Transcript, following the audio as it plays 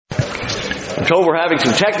I'm told we're having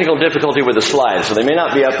some technical difficulty with the slides, so they may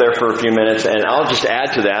not be up there for a few minutes, and I'll just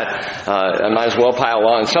add to that. I might as well pile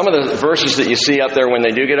on. Some of the verses that you see up there when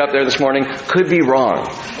they do get up there this morning could be wrong.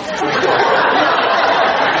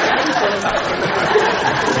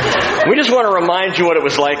 We just want to remind you what it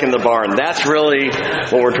was like in the barn. That's really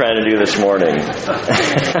what we're trying to do this morning.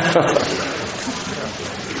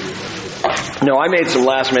 No, I made some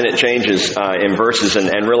last-minute changes in verses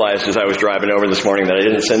and realized as I was driving over this morning that I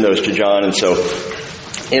didn't send those to John, and so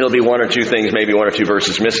it'll be one or two things, maybe one or two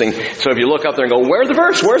verses missing. So if you look up there and go, where's the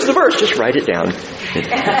verse? Where's the verse? Just write it down.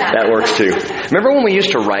 That works too. Remember when we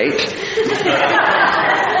used to write?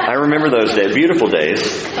 I remember those days, beautiful days.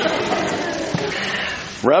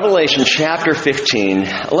 Revelation chapter 15.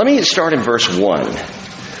 Let me start in verse 1.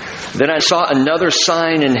 Then I saw another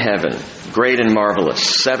sign in heaven, great and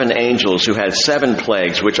marvelous, 7 angels who had 7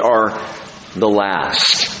 plagues, which are the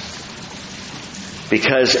last.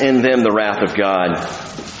 Because in them the wrath of God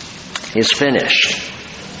is finished.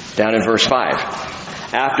 Down in verse 5.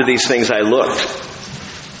 After these things I looked,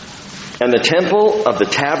 and the temple of the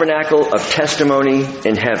tabernacle of testimony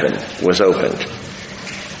in heaven was opened.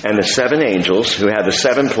 And the 7 angels who had the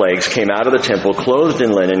 7 plagues came out of the temple, clothed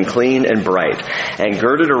in linen, clean and bright, and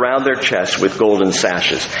girded around their chests with golden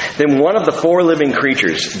sashes. Then one of the 4 living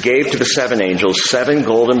creatures gave to the 7 angels 7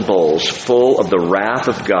 golden bowls full of the wrath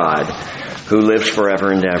of God, who lives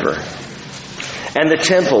forever and ever. And the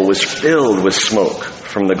temple was filled with smoke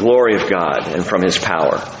from the glory of God and from His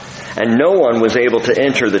power. And no one was able to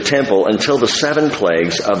enter the temple until the 7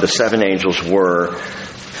 plagues of the 7 angels were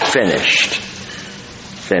finished.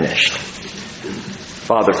 Finished.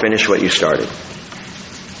 Father, finish what you started.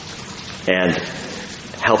 And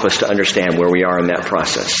help us to understand where we are in that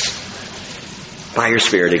process. By your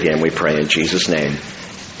Spirit again, we pray in Jesus' name.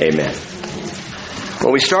 Amen.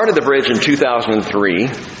 Well, we started the bridge in 2003.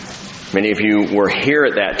 Many of you were here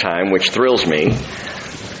at that time, which thrills me.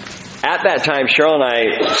 At that time, Cheryl and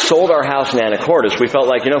I sold our house in Anacortes. We felt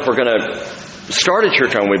like, if we're going to start a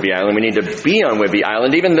church on Whidbey Island, we need to be on Whidbey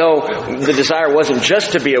Island, even though the desire wasn't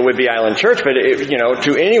just to be a Whidbey Island church, but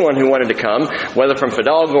to anyone who wanted to come, whether from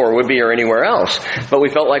Fidalgo or Whidbey or anywhere else. But we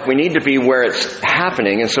felt like we need to be where it's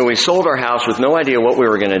happening, and so we sold our house with no idea what we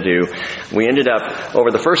were going to do. We ended up,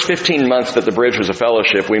 over the first 15 months that the bridge was a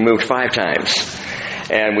fellowship, we moved 5 times.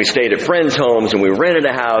 And we stayed at friends' homes, and we rented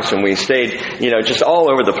a house, and we stayed, just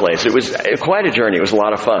all over the place. It was quite a journey. It was a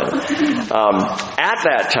lot of fun. At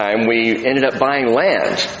that time, we ended up buying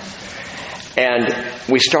land. And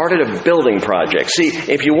we started a building project. See,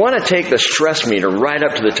 if you want to take the stress meter right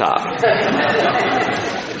up to the top,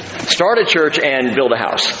 start a church and build a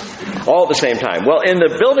house, all at the same time. Well, in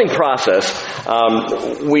the building process,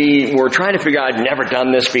 we were trying to figure out, I'd never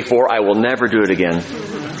done this before, I will never do it again.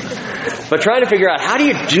 But trying to figure out, how do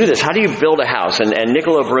you do this? How do you build a house? And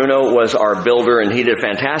Nicola Bruno was our builder, and he did a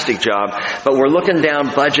fantastic job. But we're looking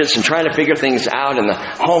down budgets and trying to figure things out, and the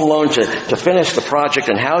home loan to finish the project,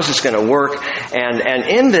 and how is this going to work? And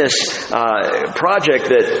in this project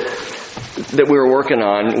that we were working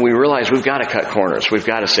on, we realized we've got to cut corners. We've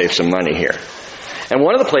got to save some money here. And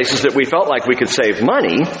one of the places that we felt like we could save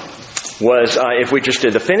money was if we just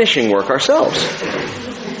did the finishing work ourselves.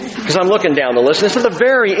 Because I'm looking down the list, and it's at the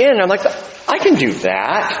very end. I'm like, I can do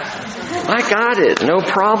that. I got it. No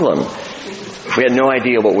problem. We had no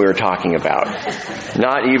idea what we were talking about.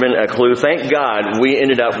 Not even a clue. Thank God we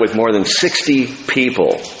ended up with more than 60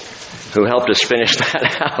 people who helped us finish that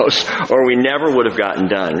house, or we never would have gotten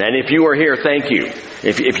done. And if you were here, thank you.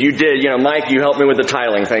 If you did, Mike, you helped me with the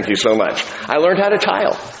tiling. Thank you so much. I learned how to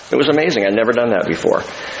tile. It was amazing. I'd never done that before.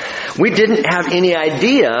 We didn't have any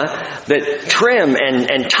idea that trim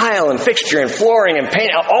and tile and fixture and flooring and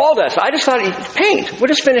paint, all that. So I just thought, paint, we'll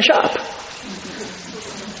just finish up.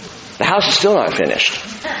 The house is still not finished.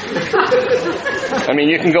 I mean,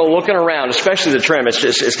 you can go looking around, especially the trim.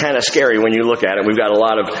 It's kind of scary when you look at it. We've got a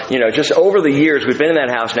lot of, just over the years, we've been in that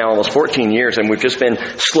house now almost 14 years, and we've just been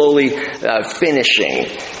slowly finishing.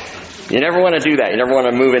 You never want to do that. You never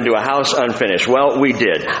want to move into a house unfinished. Well, we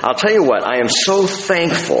did. I'll tell you what, I am so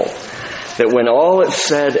thankful that when all is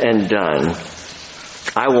said and done,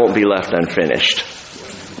 I won't be left unfinished.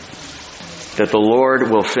 That the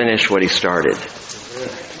Lord will finish what He started.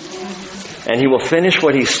 And He will finish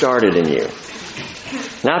what He started in you.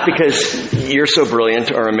 Not because you're so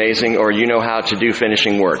brilliant or amazing or you know how to do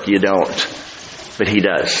finishing work. You don't. But He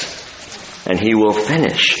does. And He will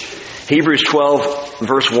finish. Hebrews 12,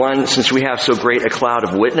 verse 1, since we have so great a cloud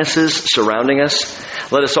of witnesses surrounding us,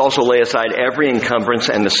 let us also lay aside every encumbrance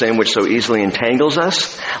and the sin which so easily entangles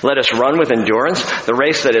us. Let us run with endurance the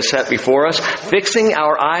race that is set before us, fixing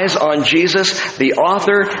our eyes on Jesus, the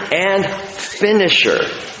author and finisher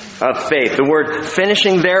of faith. The word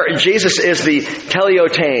finishing there, Jesus is the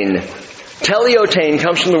teleotane. Teleotane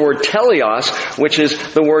comes from the word teleos, which is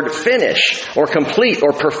the word finish or complete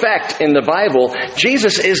or perfect in the Bible.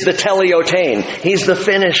 Jesus is the teleotane. He's the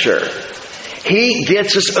finisher. He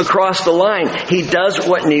gets us across the line. He does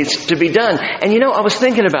what needs to be done. And I was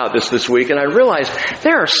thinking about this week, and I realized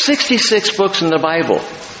there are 66 books in the Bible.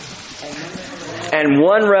 And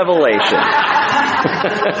one revelation.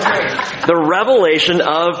 The revelation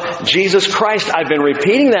of Jesus Christ. I've been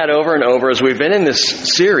repeating that over and over as we've been in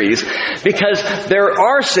this series, because there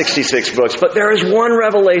are 66 books, but there is one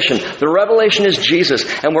revelation. The revelation is Jesus.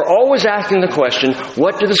 And we're always asking the question,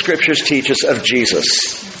 what do the Scriptures teach us of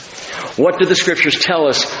Jesus? What do the Scriptures tell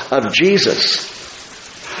us of Jesus?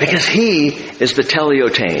 Because He is the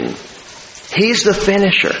teleotane. He's the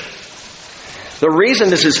finisher. The reason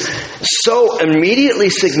this is so immediately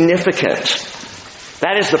significant,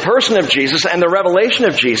 that is the person of Jesus and the revelation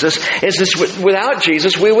of Jesus, is this: without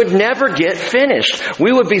Jesus, we would never get finished.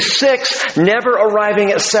 We would be 6, never arriving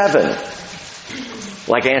at 7.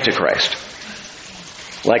 Like Antichrist.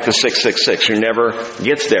 Like the 666, who never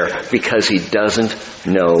gets there because he doesn't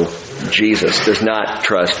know Jesus, does not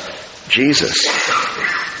trust Jesus.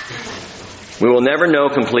 We will never know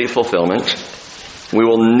complete fulfillment. We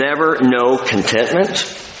will never know contentment,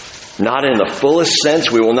 not in the fullest sense.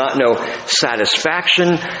 We will not know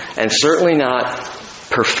satisfaction, and certainly not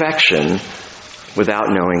perfection without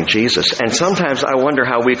knowing Jesus. And sometimes I wonder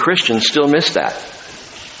how we Christians still miss that.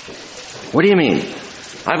 What do you mean?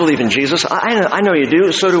 I believe in Jesus. I know you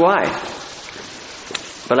do. So do I.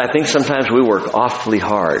 But I think sometimes we work awfully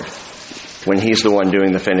hard when He's the one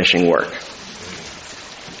doing the finishing work.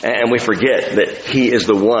 And we forget that He is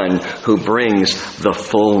the one who brings the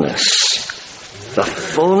fullness. The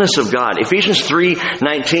fullness of God. Ephesians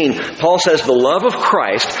 3:19, Paul says, the love of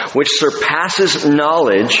Christ, which surpasses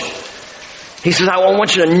knowledge. He says, I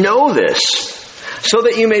want you to know this, so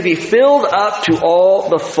that you may be filled up to all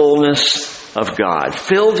the fullness of God.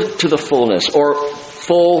 Filled to the fullness, or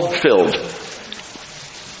fulfilled.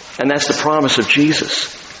 And that's the promise of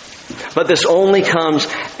Jesus. But this only comes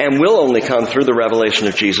and will only come through the revelation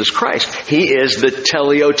of Jesus Christ. He is the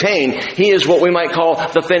teleotane. He is what we might call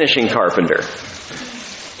the finishing carpenter.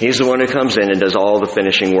 He's the one who comes in and does all the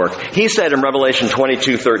finishing work. He said in Revelation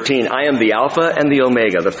 22:13, I am the Alpha and the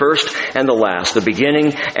Omega, the first and the last, the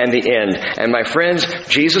beginning and the end. And my friends,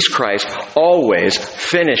 Jesus Christ always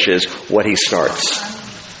finishes what He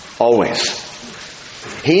starts. Always.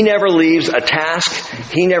 He never leaves a task.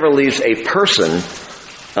 He never leaves a person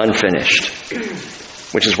unfinished.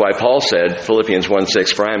 Which is why Paul said, Philippians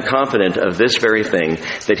 1:6, for I am confident of this very thing,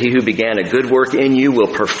 that He who began a good work in you will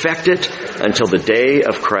perfect it until the day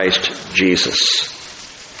of Christ Jesus.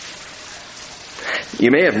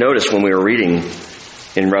 You may have noticed when we were reading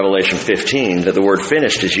in Revelation 15 that the word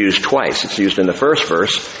finished is used twice. It's used in the first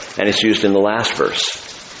verse and it's used in the last verse.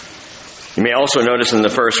 You may also notice in the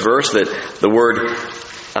first verse that the word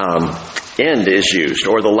end is used,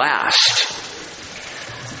 or the last.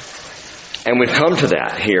 And we've come to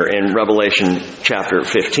that here in Revelation chapter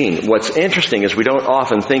 15. What's interesting is we don't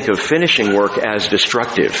often think of finishing work as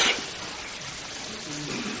destructive.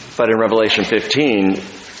 But in Revelation 15,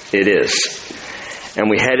 it is. And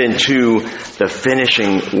we head into the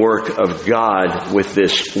finishing work of God with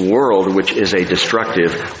this world, which is a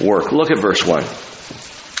destructive work. Look at verse 1.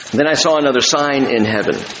 Then I saw another sign in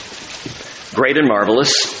heaven, great and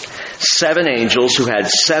marvelous, 7 angels who had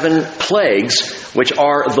 7 plagues, which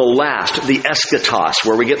are the last, the eschatos,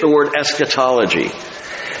 where we get the word eschatology.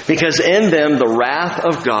 Because in them the wrath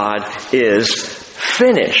of God is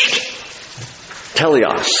finished.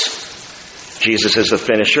 Teleos. Jesus is the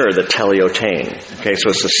finisher, the teleotane. Okay, so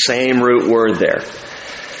it's the same root word there.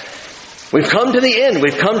 We've come to the end.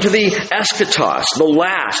 We've come to the eschatos, the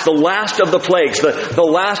last of the plagues, the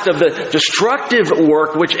last of the destructive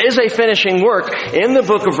work, which is a finishing work in the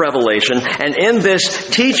book of Revelation and in this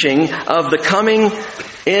teaching of the coming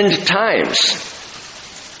end times.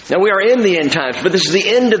 Now, we are in the end times, but this is the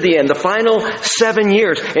end of the end, the final 7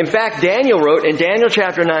 years. In fact, Daniel wrote in Daniel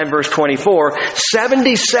chapter 9, verse 24,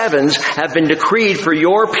 77s have been decreed for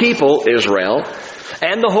your people, Israel,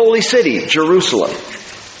 and the holy city, Jerusalem.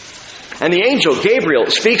 And the angel, Gabriel,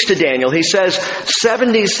 speaks to Daniel. He says,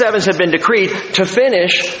 77s have been decreed to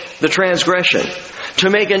finish the transgression,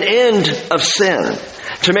 to make an end of sin,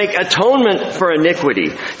 to make atonement for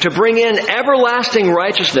iniquity, to bring in everlasting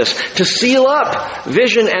righteousness, to seal up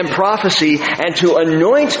vision and prophecy, and to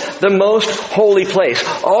anoint the most holy place.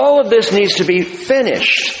 All of this needs to be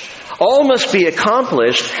finished. All must be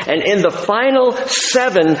accomplished, and in the final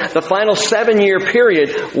 7-year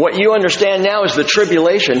period, what you understand now is the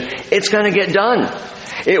tribulation, it's going to get done.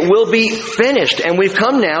 It will be finished, and we've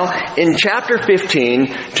come now in chapter 15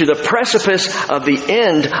 to the precipice of the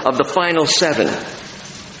end of the final 7.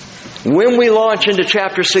 When we launch into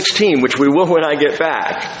chapter 16, which we will when I get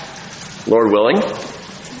back, Lord willing,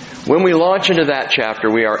 when we launch into that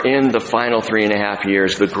chapter, we are in the final 3.5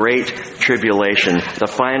 years, the great tribulation, the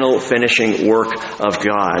final finishing work of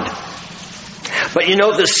God. But you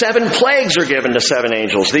know, the 7 plagues are given to 7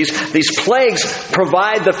 angels. These plagues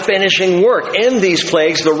provide the finishing work. In these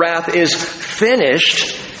plagues, the wrath is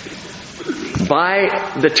finished by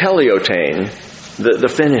the teleotane, the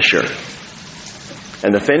finisher.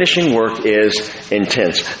 And the finishing work is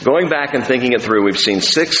intense. Going back and thinking it through, we've seen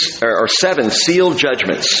 7 sealed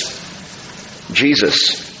judgments.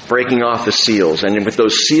 Jesus breaking off the seals. And with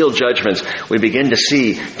those sealed judgments, we begin to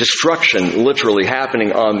see destruction literally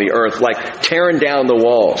happening on the earth, like tearing down the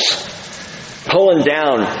walls, pulling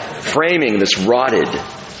down, framing that's rotted,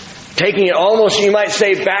 taking it almost, you might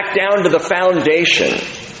say, back down to the foundation.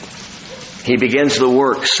 He begins the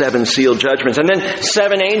work, 7 sealed judgments. And then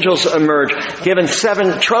 7 angels emerge, given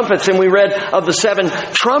 7 trumpets. And we read of the 7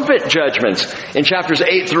 trumpet judgments in chapters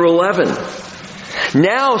 8 through 11.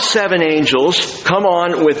 Now 7 angels come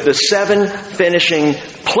on with the 7 finishing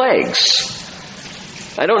plagues.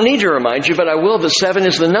 I don't need to remind you, but I will. The 7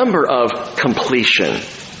 is the number of completion,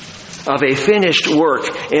 of a finished work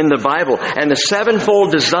in the Bible. And the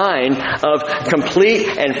 7-fold design of complete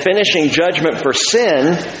and finishing judgment for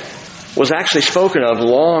sin was actually spoken of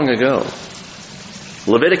long ago.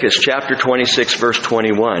 Leviticus chapter 26, verse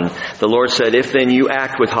 21, the Lord said, "If then you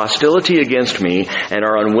act with hostility against me and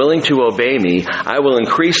are unwilling to obey me, I will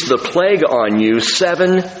increase the plague on you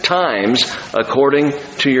 7 times according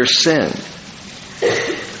to your sin."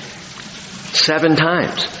 7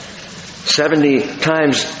 times. 70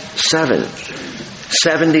 times 7.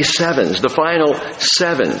 77s, the final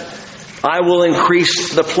 7. I will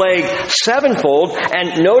increase the plague 7-fold.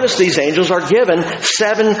 And notice these angels are given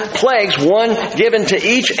 7 plagues, one given to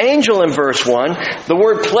each angel in verse 1. The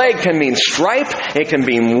word plague can mean stripe, it can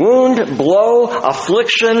mean wound, blow,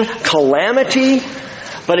 affliction, calamity.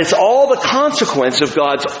 But it's all the consequence of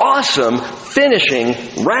God's awesome finishing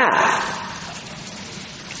wrath.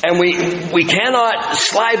 And we cannot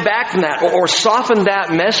slide back from that or soften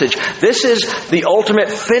that message. This is the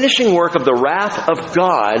ultimate finishing work of the wrath of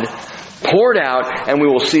God poured out, and we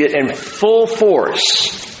will see it in full force.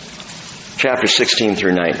 Chapter 16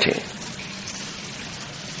 through 19.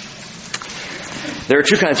 There are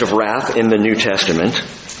 2 kinds of wrath in the New Testament.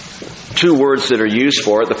 2 words that are used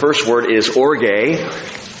for it. The first word is orge.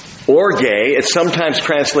 Orge, it's sometimes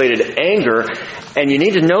translated anger. And you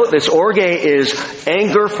need to note this. Orge is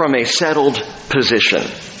anger from a settled position.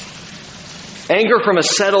 Anger from a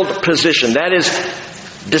settled position. That is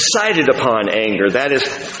decided upon anger. That is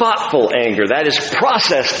thoughtful anger. That is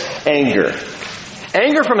processed anger.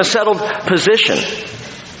 Anger from a settled position.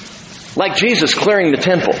 Like Jesus clearing the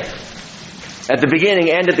temple. At the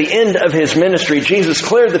beginning and at the end of His ministry, Jesus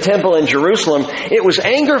cleared the temple in Jerusalem. It was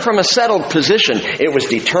anger from a settled position. It was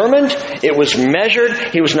determined. It was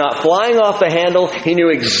measured. He was not flying off the handle. He knew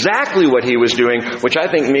exactly what He was doing, which I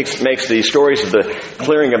think makes the stories of the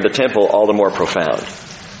clearing of the temple all the more profound.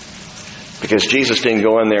 Because Jesus didn't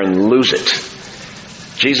go in there and lose it.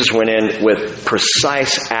 Jesus went in with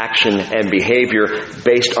precise action and behavior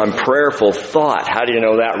based on prayerful thought. How do you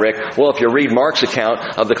know that, Rick? Well, if you read Mark's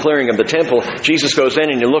account of the clearing of the temple, Jesus goes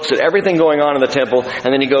in and He looks at everything going on in the temple,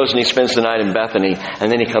 and then He goes and He spends the night in Bethany,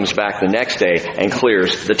 and then He comes back the next day and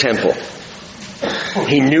clears the temple.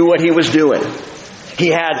 He knew what He was doing. He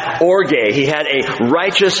had orge. He had a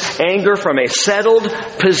righteous anger from a settled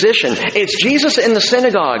position. It's Jesus in the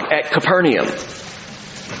synagogue at Capernaum.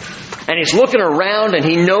 And He's looking around and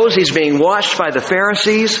He knows He's being watched by the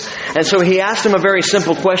Pharisees. And so He asked them a very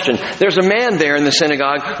simple question. There's a man there in the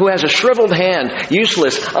synagogue who has a shriveled hand,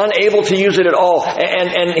 useless, unable to use it at all.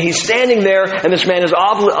 And he's standing there, and this man is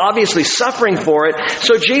obviously suffering for it.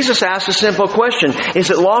 So Jesus asked a simple question. Is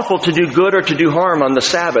it lawful to do good or to do harm on the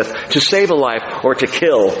Sabbath, to save a life or to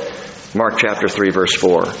kill? Mark chapter 3, verse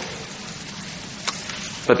 4.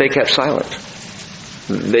 But they kept silent.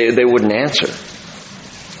 They wouldn't answer.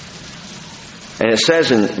 And it says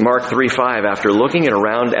in Mark 3:5, after looking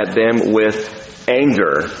around at them with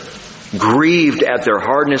anger, grieved at their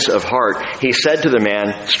hardness of heart, He said to the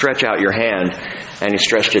man, "Stretch out your hand." and he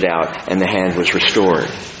stretched it out, and the hand was restored.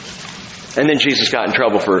 And then Jesus got in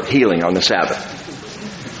trouble for healing on the Sabbath.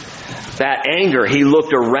 That anger, he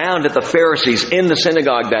looked around at the Pharisees in the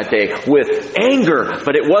synagogue that day with anger.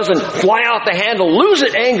 But it wasn't fly off the handle, lose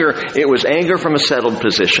it anger. It was anger from a settled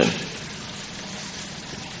position.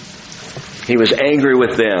 He was angry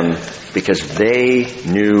with them because they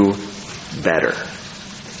knew better.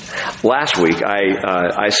 Last week,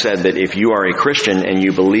 I said that if you are a Christian and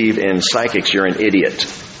you believe in psychics, you're an idiot.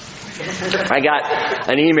 I got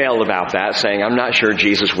an email about that saying, I'm not sure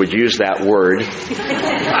Jesus would use that word.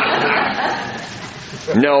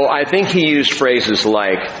 No, I think he used phrases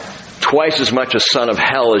like, twice as much a son of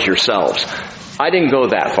hell as yourselves. I didn't go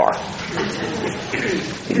that far.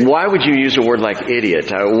 Why would you use a word like idiot?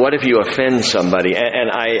 What if you offend somebody? And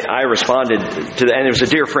I responded to that, and it was a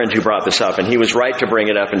dear friend who brought this up, and he was right to bring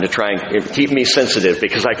it up and to try and keep me sensitive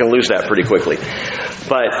because I can lose that pretty quickly.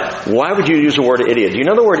 But why would you use the word idiot? Do you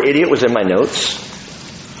know the word idiot was in my notes?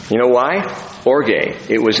 You know why? Orge.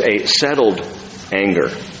 It was a settled anger.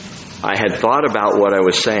 I had thought about what I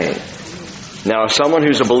was saying. Now, if someone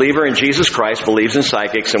who's a believer in Jesus Christ believes in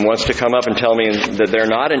psychics and wants to come up and tell me that they're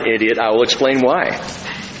not an idiot, I will explain why.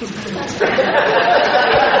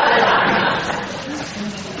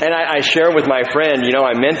 And I share with my friend,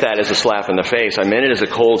 I meant that as a slap in the face. I meant it as a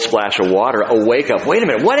cold splash of water, a wake up. Wait a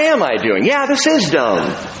minute, what am I doing? Yeah, this is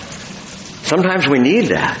dumb. Sometimes we need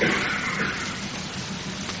that.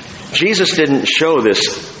 Jesus didn't show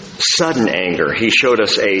this sudden anger. He showed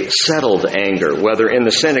us a settled anger, whether in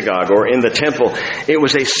the synagogue or in the temple. It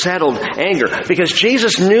was a settled anger because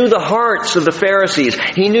Jesus knew the hearts of the Pharisees.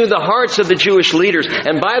 He knew the hearts of the Jewish leaders.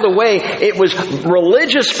 And by the way, it was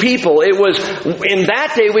religious people. It was, in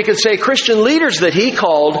that day, we could say Christian leaders that he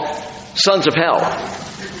called sons of hell.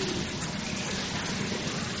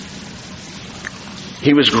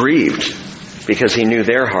 He was grieved because he knew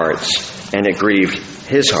their hearts and it grieved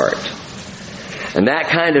his heart. And that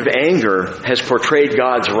kind of anger has portrayed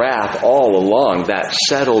God's wrath all along. That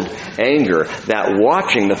settled anger, that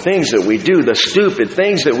watching the things that we do, the stupid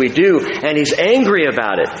things that we do, and He's angry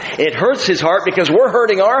about it. It hurts His heart because we're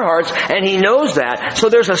hurting our hearts, and He knows that. So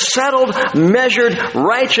there's a settled, measured,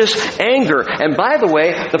 righteous anger. And by the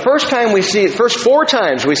way, the first 4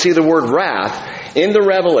 times we see the word wrath in the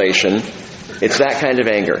Revelation, it's that kind of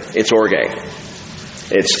anger. It's orge.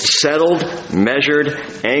 It's settled, measured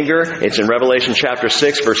anger. It's in Revelation chapter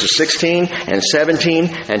 6, verses 16 and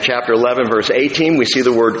 17, and chapter 11, verse 18. We see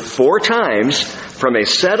the word 4 times from a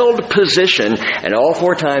settled position, and all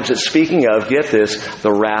 4 times it's speaking of, get this,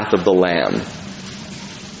 the wrath of the Lamb.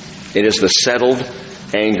 It is the settled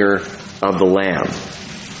anger of the Lamb.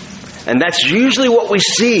 And that's usually what we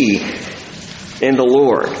see in the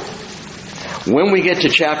Lord. When we get to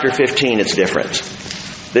chapter 15, it's different.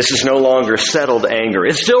 This is no longer settled anger.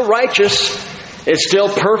 It's still righteous. It's still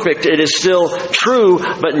perfect. It is still true.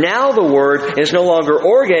 But now the word is no longer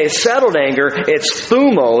orge, settled anger. It's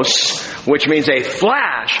thumos, which means a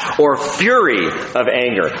flash or fury of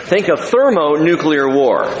anger. Think of thermonuclear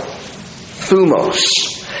war. Thumos.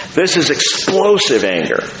 This is explosive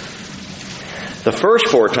anger. The first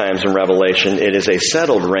 4 times in Revelation, it is a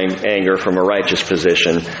settled anger from a righteous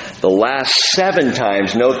position. The last 7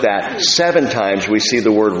 times, note that, 7 times we see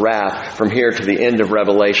the word wrath from here to the end of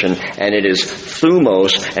Revelation, and it is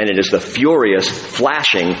thumos, and it is the furious,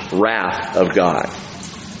 flashing wrath of God.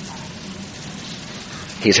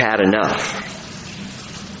 He's had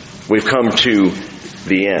enough. We've come to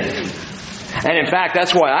the end. And in fact,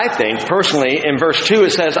 that's why I think, personally, in verse 2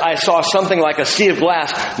 it says, I saw something like a sea of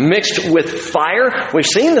glass mixed with fire. We've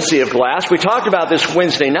seen the sea of glass. We talked about this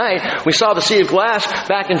Wednesday night. We saw the sea of glass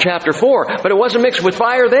back in chapter 4. But it wasn't mixed with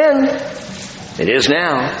fire then. It is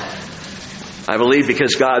now. I believe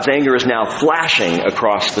because God's anger is now flashing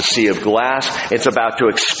across the sea of glass. It's about to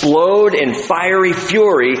explode in fiery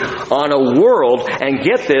fury on a world, and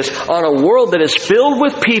get this, on a world that is filled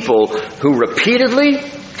with people who repeatedly,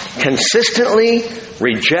 consistently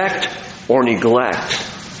reject or neglect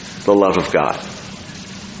the love of God.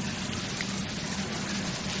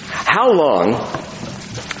 How long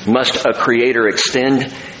must a creator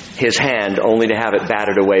extend his hand only to have it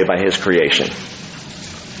battered away by his creation?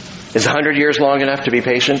 Is 100 years long enough to be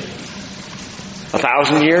patient?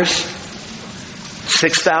 1,000 years?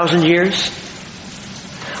 6,000 years?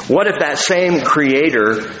 What if that same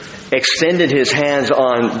creator extended his hands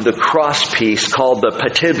on the cross piece called the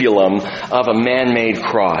patibulum of a man-made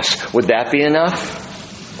cross? Would that be enough?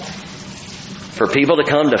 For people to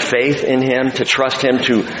come to faith in Him, to trust Him,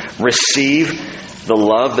 to receive the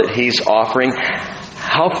love that He's offering?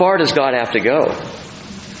 How far does God have to go?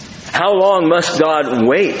 How long must God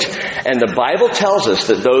wait? And the Bible tells us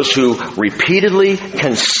that those who repeatedly,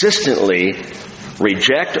 consistently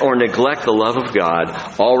reject or neglect the love of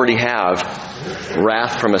God already have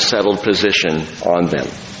wrath from a settled position on them.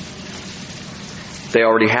 They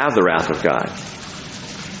already have the wrath of God.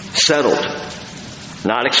 Settled.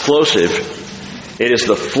 Not explosive. It is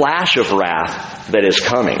the flash of wrath that is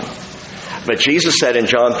coming. But Jesus said in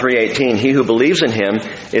John 3:18, he who believes in him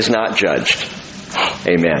is not judged.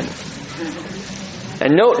 Amen.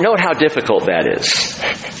 And note how difficult that is.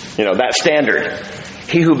 That standard.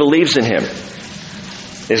 He who believes in him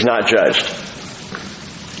is not judged.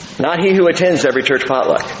 Not he who attends every church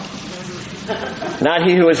potluck. Not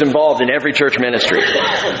he who is involved in every church ministry.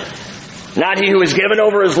 Not he who has given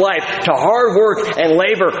over his life to hard work and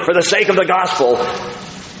labor for the sake of the gospel.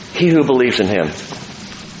 He who believes in him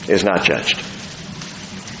is not judged.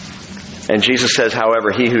 And Jesus says,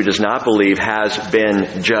 however, he who does not believe has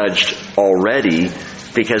been judged already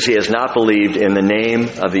because he has not believed in the name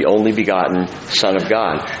of the only begotten Son of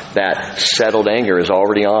God. That settled anger is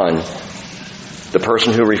already on the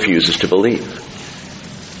person who refuses to believe.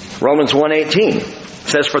 Romans 1:18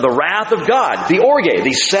 says, for the wrath of God, the orge,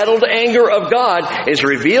 the settled anger of God, is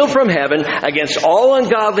revealed from heaven against all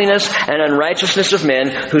ungodliness and unrighteousness of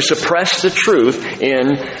men who suppress the truth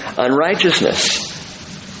in unrighteousness.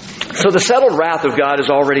 So the settled wrath of God is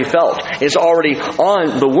already felt, is already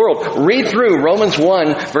on the world. Read through Romans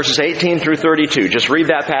 1, verses 18 through 32. Just read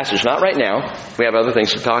that passage. Not right now. We have other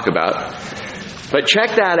things to talk about. But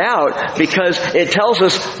check that out, because it tells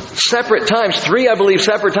us separate times, 3, I believe,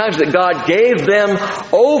 separate times, that God gave them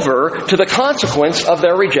over to the consequence of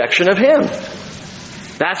their rejection of Him.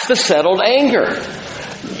 That's the settled anger.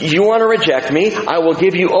 You want to reject me? I will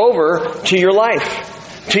give you over to your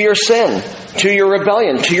life, to your sin, to your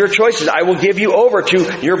rebellion, to your choices. I will give you over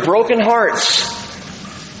to your broken hearts.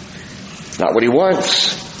 Not what He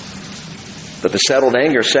wants. But the settled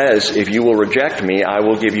anger says, if you will reject me, I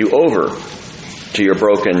will give you over to your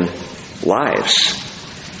broken lives,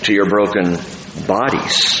 to your broken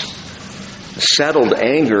bodies. The settled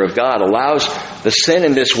anger of God allows the sin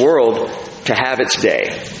in this world to have its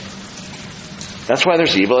day. That's why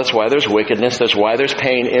there's evil, that's why there's wickedness, that's why there's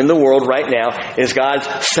pain in the world right now, is God's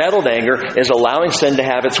settled anger is allowing sin to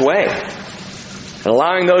have its way. And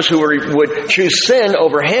allowing those who would choose sin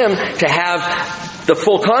over Him to have the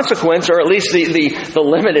full consequence, or at least the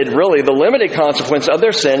limited consequence of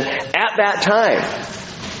their sin at that time.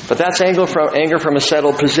 But that's anger from a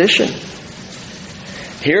settled position.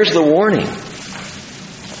 Here's the warning.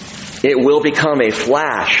 It will become a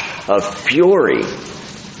flash of fury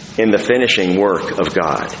in the finishing work of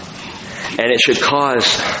God. And it should cause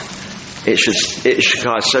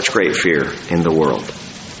such great fear in the world.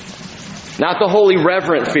 Not the holy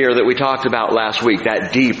reverent fear that we talked about last week,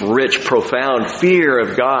 that deep, rich, profound fear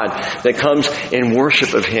of God that comes in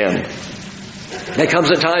worship of Him. That comes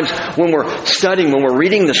at times when we're studying, when we're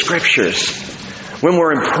reading the Scriptures, when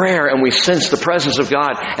we're in prayer and we sense the presence of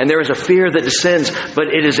God, and there is a fear that descends, but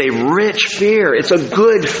it is a rich fear. It's a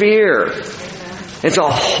good fear. It's a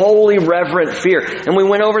holy, reverent fear. And we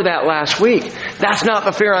went over that last week. That's not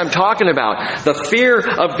the fear I'm talking about. The fear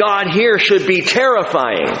of God here should be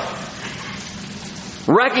terrifying.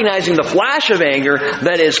 Recognizing the flash of anger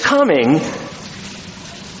that is coming,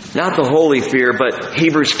 not the holy fear, but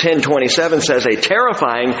Hebrews 10:27 says a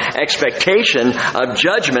terrifying expectation of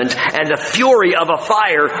judgment and the fury of a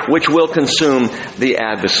fire which will consume the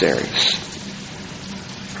adversaries.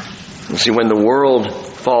 You see, when the world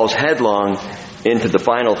falls headlong into the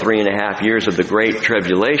final 3.5 years of the Great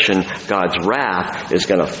Tribulation, God's wrath is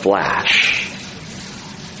going to flash.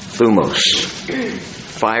 Thumos.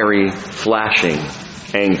 Fiery, flashing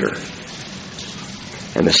anger.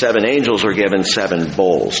 And the 7 angels are given 7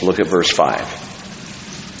 bowls. Look at verse 5.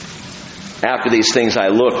 After these things I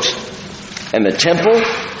looked, and the temple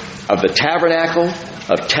of the tabernacle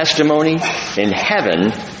of testimony in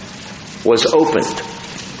heaven was opened.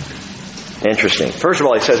 Interesting. First of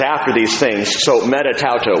all, he says after these things, so meta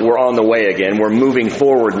tauta, we're on the way again. We're moving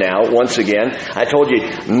forward now, once again. I told you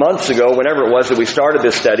months ago, whenever it was that we started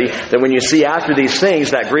this study, that when you see after these things,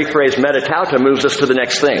 that Greek phrase meta tauta moves us to the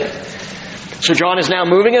next thing. So John is now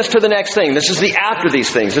moving us to the next thing. This is the after these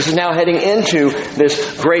things. This is now heading into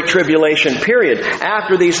this Great Tribulation period.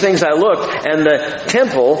 After these things I looked, and the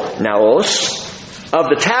temple, naos, of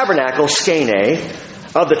the tabernacle, skene,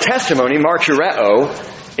 of the testimony, martureo,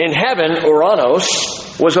 in heaven, Uranos,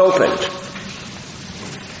 was opened.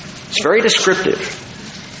 It's very descriptive.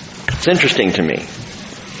 It's interesting to me.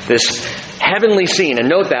 This heavenly scene, and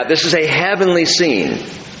note that, this is a heavenly scene,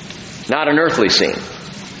 not an earthly scene.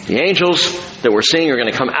 The angels that we're seeing are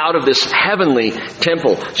going to come out of this heavenly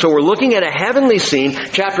temple. So we're looking at a heavenly scene.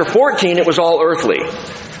 Chapter 14, it was all earthly.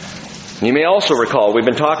 You may also recall, we've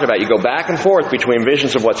been talking about, you go back and forth between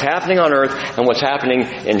visions of what's happening on earth and what's happening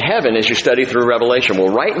in heaven as you study through Revelation.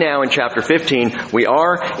 Well, right now in chapter 15, we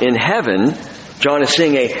are in heaven. John is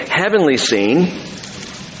seeing a heavenly scene,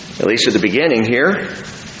 at least at the beginning here.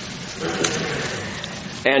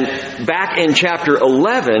 And back in chapter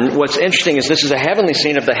 11, what's interesting is this is a heavenly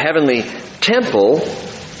scene of the heavenly temple.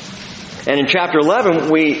 And in chapter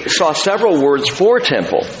 11, we saw several words for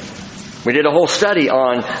temple. We did a whole study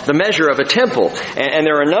on the measure of a temple. And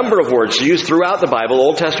there are a number of words used throughout the Bible,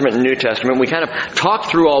 Old Testament and New Testament. We kind of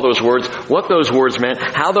talked through all those words, what those words meant,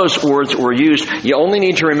 how those words were used. You only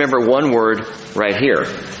need to remember one word right here.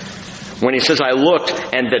 When he says, I looked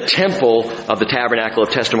and the temple of the tabernacle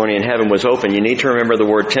of testimony in heaven was open, you need to remember the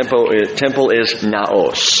word temple is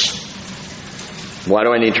naos. Why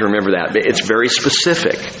do I need to remember that? It's very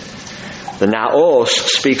specific. The naos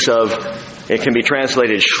speaks of, it can be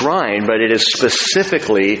translated shrine, but it is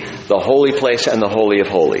specifically the holy place and the holy of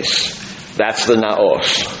holies. That's the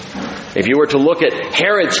naos. If you were to look at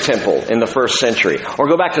Herod's temple in the first century, or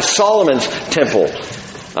go back to Solomon's temple,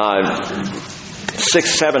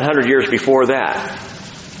 600-700 years before that,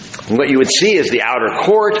 what you would see is the outer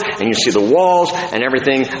court, and you see the walls and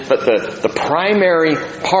everything, but the primary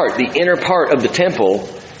part, the inner part of the temple,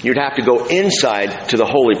 you'd have to go inside to the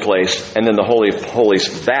holy place, and then the Holy of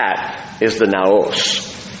Holies. That is the naos,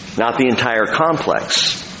 not the entire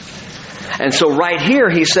complex. And so right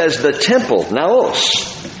here he says the temple, naos,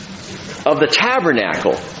 of the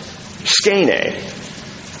tabernacle, skene,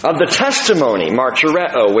 of the testimony,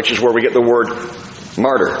 martyreo, which is where we get the word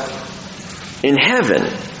martyr, in heaven.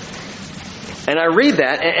 And I read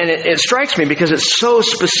that, and it strikes me because it's so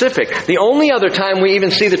specific. The only other time we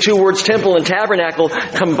even see the two words temple and tabernacle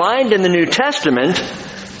combined in the New Testament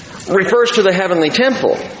refers to the heavenly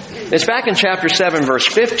temple. It's back in chapter 7, verse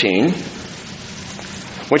 15,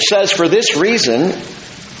 which says, for this reason,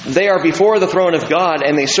 they are before the throne of God,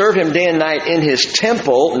 and they serve Him day and night in His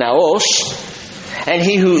temple, naos, and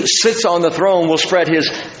He who sits on the throne will spread His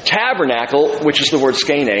tabernacle, which is the word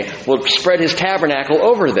skene, will spread His tabernacle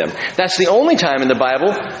over them. That's the only time in the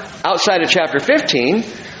Bible, outside of chapter 15,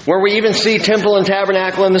 where we even see temple and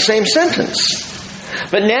tabernacle in the same sentence.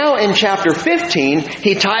 But now in chapter 15,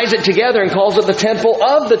 he ties it together and calls it the temple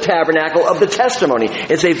of the tabernacle of the testimony.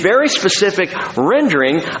 It's a very specific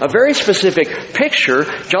rendering, a very specific picture.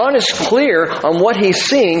 John is clear on what he's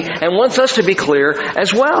seeing and wants us to be clear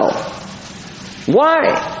as well.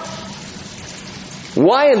 Why?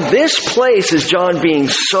 Why in this place is John being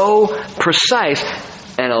so precise?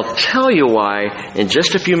 And I'll tell you why in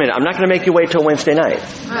just a few minutes. I'm not going to make you wait till Wednesday night,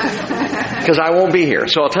 because I won't be here.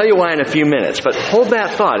 So I'll tell you why in a few minutes. But hold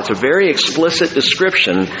that thought. It's a very explicit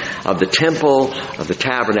description of the temple, of the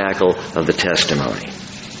tabernacle, of the testimony.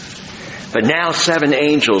 But now 7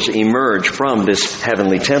 angels emerge from this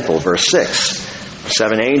heavenly temple. Verse 6.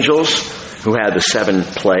 7 angels who had the 7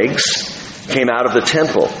 plagues came out of the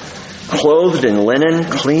temple, clothed in linen,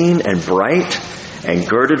 clean and bright, and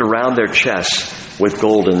girded around their chests with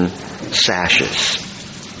golden sashes.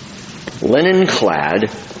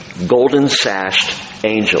 Linen-clad, golden-sashed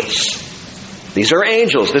angels. These are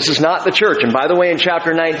angels. This is not the church. And by the way, in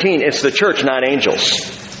chapter 19, it's the church, not angels.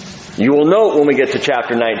 You will note when we get to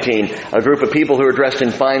chapter 19, a group of people who are dressed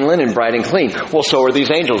in fine linen, bright and clean. Well, so are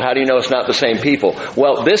these angels. How do you know it's not the same people?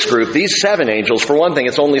 Well, this group, these 7 angels, for one thing,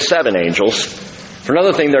 it's only 7 angels. For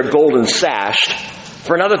another thing, they're golden-sashed.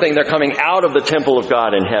 For another thing, they're coming out of the temple of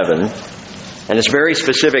God in heaven. And it's very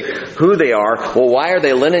specific who they are. Well, why are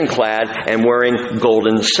they linen-clad and wearing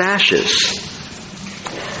golden sashes?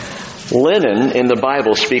 Linen in the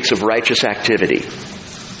Bible speaks of righteous activity.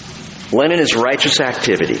 Linen is righteous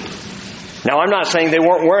activity. Now, I'm not saying they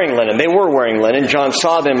weren't wearing linen. They were wearing linen. John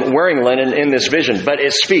saw them wearing linen in this vision. But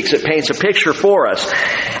it speaks, it paints a picture for us.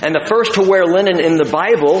 And the first to wear linen in the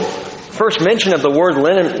Bible, first mention of the word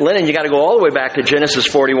linen, you got to go all the way back to Genesis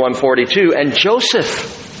 41:42. And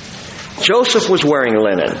Joseph was wearing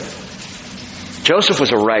linen. Joseph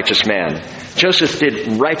was a righteous man. Joseph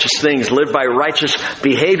did righteous things, lived by righteous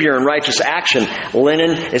behavior and righteous action.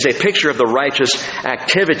 Linen is a picture of the righteous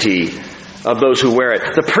activity of those who wear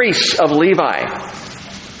it. The priests of Levi,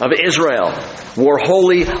 of Israel, wore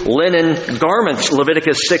holy linen garments.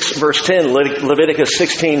 Leviticus 6 verse 10, Leviticus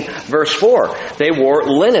 16 verse 4. They wore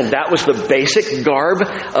linen. That was the basic garb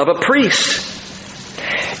of a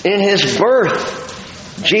priest. In His birth,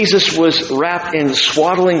 Jesus was wrapped in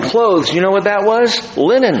swaddling clothes. You know what that was?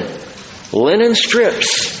 Linen. Linen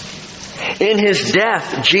strips. In His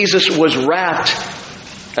death, Jesus was wrapped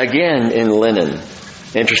again in linen.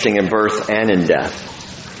 Interesting, in birth and in death.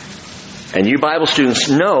 And you Bible students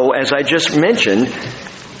know, as I just mentioned,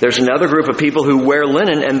 there's another group of people who wear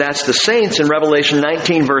linen, and that's the saints. In Revelation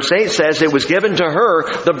 19, verse 8 says, it was given to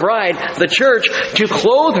her, the bride, the church, to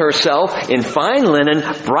clothe herself in fine linen,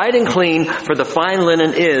 bright and clean, for the fine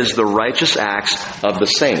linen is the righteous acts of the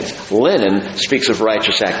saints. Linen speaks of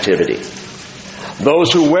righteous activity.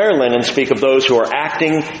 Those who wear linen speak of those who are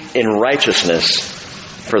acting in righteousness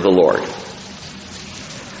for the Lord.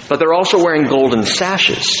 But they're also wearing golden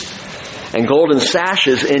sashes. And golden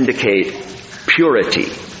sashes indicate purity.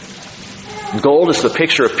 Gold is the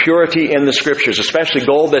picture of purity in the Scriptures, especially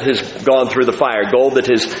gold that has gone through the fire, gold that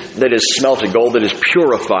is smelted, gold that is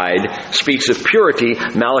purified, speaks of purity.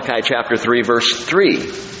 Malachi chapter 3, verse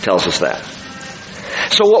 3 tells us that.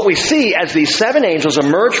 So what we see as these 7 angels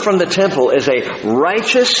emerge from the temple is a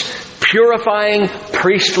righteous, purifying,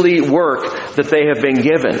 priestly work that they have been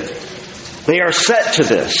given. They are set to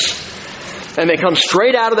this. And they come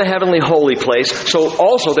straight out of the heavenly holy place. So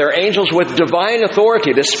also they're angels with divine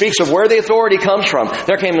authority. This speaks of where the authority comes from.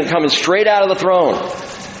 They're coming straight out of the throne.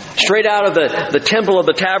 Straight out of the temple of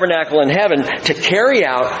the tabernacle in heaven to carry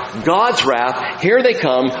out God's wrath. Here they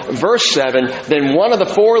come, verse 7. Then one of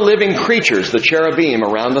the 4 living creatures, the cherubim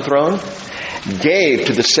around the throne, gave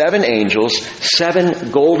to the 7 angels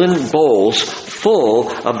 7 golden bowls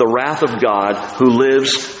full of the wrath of God who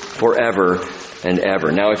lives forever and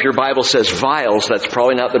ever. Now, if your Bible says vials, that's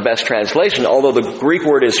probably not the best translation, although the Greek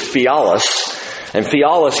word is phialis. And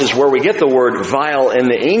phialis is where we get the word vial in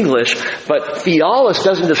the English. But phialis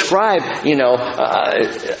doesn't describe,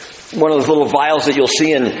 one of those little vials that you'll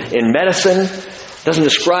see in medicine. Doesn't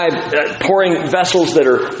describe pouring vessels that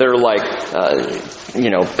are like,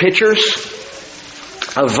 pitchers.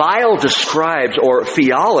 A vial describes, or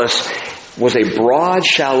phialis, was a broad,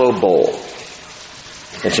 shallow bowl.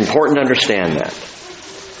 It's important to understand that.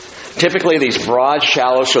 Typically these broad,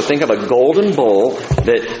 shallow, so think of a golden bowl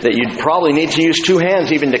that you'd probably need to use 2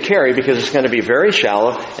 hands even to carry because it's going to be very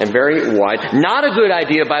shallow and very wide. Not a good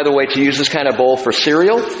idea, by the way, to use this kind of bowl for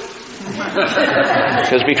cereal.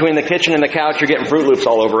 Because between the kitchen and the couch, you're getting Fruit Loops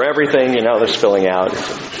all over everything. They're spilling out.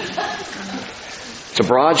 It's a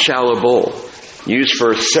broad, shallow bowl used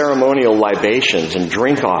for ceremonial libations and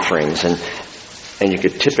drink offerings, and you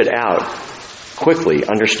could tip it out quickly.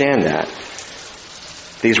 Understand that.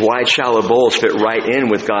 These wide, shallow bowls fit right in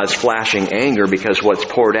with God's flashing anger because what's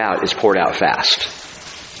poured out is poured out fast.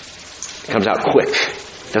 It comes out quick.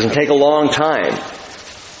 It doesn't take a long time.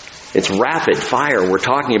 It's rapid fire we're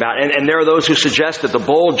talking about. And there are those who suggest that the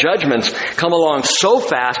bowl judgments come along so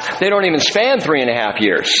fast they don't even span 3.5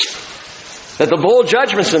 years. That the bowl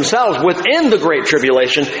judgments themselves within the Great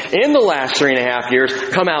Tribulation in the last 3.5 years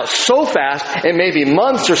come out so fast it may be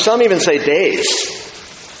months or some even say days.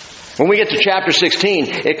 When we get to chapter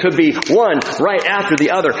 16, it could be one right after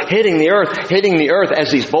the other hitting the earth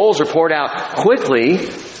as these bowls are poured out quickly.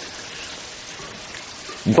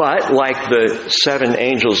 But like the 7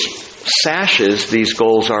 angels' sashes, these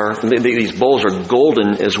bowls are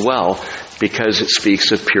golden as well because it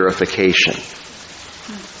speaks of purification.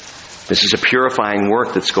 This is a purifying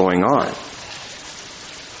work that's going on.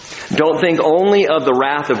 Don't think only of the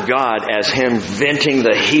wrath of God as Him venting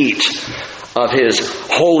the heat of His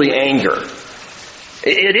holy anger.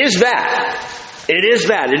 It is that. It is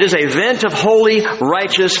that. It is a vent of holy,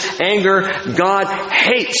 righteous anger. God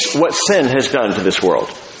hates what sin has done to this world.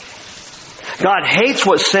 God hates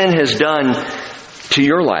what sin has done to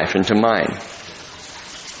your life and to mine.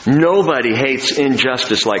 Nobody hates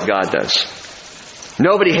injustice like God does.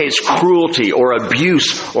 Nobody hates cruelty or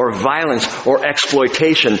abuse or violence or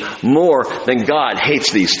exploitation more than God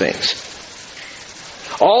hates these things.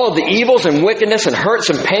 All of the evils and wickedness and hurts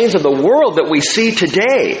and pains of the world that we see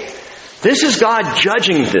today, this is God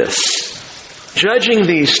judging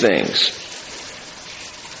these things.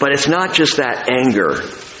 But it's not just that anger.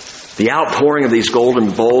 The outpouring of these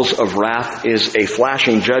golden bowls of wrath is a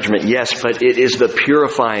flashing judgment, yes, but it is the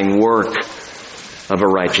purifying work of a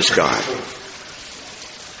righteous God.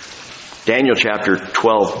 Daniel chapter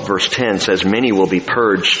 12 verse 10 says, many will be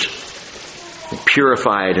purged,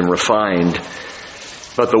 purified and refined,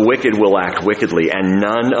 but the wicked will act wickedly, and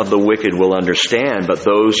none of the wicked will understand, but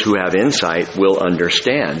those who have insight will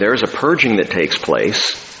understand. There is a purging that takes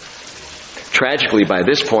place. Tragically, by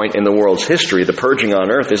this point in the world's history, the purging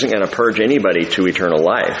on earth isn't going to purge anybody to eternal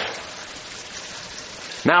life.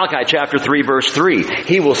 Malachi chapter 3 verse 3,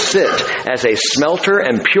 He will sit as a smelter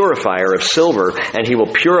and purifier of silver, and He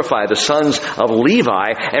will purify the sons of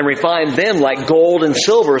Levi and refine them like gold and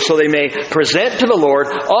silver, so they may present to the Lord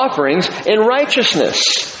offerings in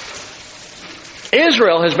righteousness.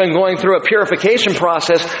 Israel has been going through a purification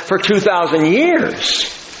process for 2,000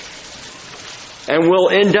 years. And will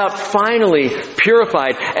end up finally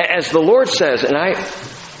purified. As the Lord says, and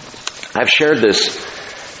I've shared this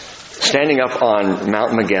standing up on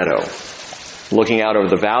Mount Megiddo, looking out over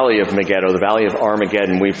the valley of Megiddo, the valley of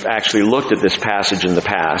Armageddon. We've actually looked at this passage in the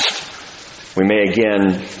past. We may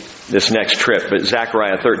again this next trip, but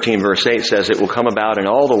Zechariah 13 verse 8 says, "It will come about in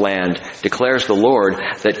all the land, declares the Lord,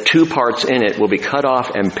 that 2 parts in it will be cut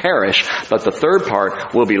off and perish, but the 3rd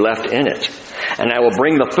part will be left in it. And I will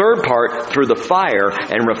bring the 3rd part through the fire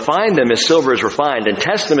and refine them as silver is refined and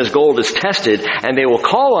test them as gold is tested. And they will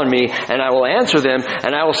call on me and I will answer them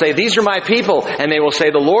and I will say, these are my people. And they will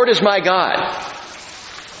say, the Lord is my God."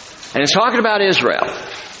 And it's talking about Israel.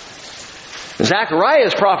 Zechariah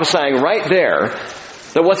is prophesying right there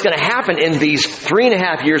that what's going to happen in these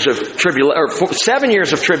 3.5 years of tribulation, or 7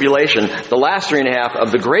 years of tribulation, the last 3.5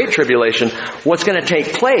 of the Great Tribulation, what's going to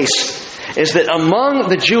take place is that among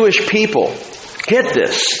the Jewish people, get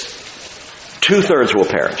this, 2/3 will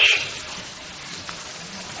perish.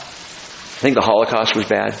 I think the Holocaust was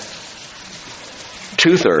bad.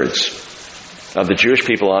 2/3 of the Jewish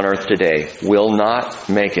people on earth today will not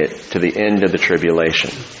make it to the end of the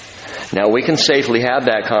tribulation. Now, we can safely have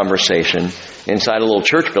that conversation inside a little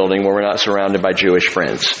church building where we're not surrounded by Jewish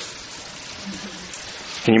friends.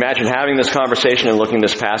 Can you imagine having this conversation and looking at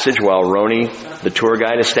this passage while Roni, the tour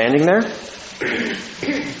guide, is standing there?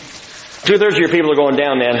 2/3 of your people are going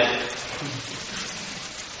down, man.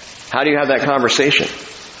 How do you have that conversation?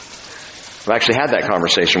 I've actually had that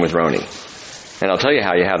conversation with Roni. And I'll tell you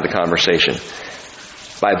how you have the conversation.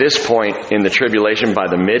 By this point in the tribulation, by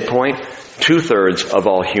the midpoint, 2/3 of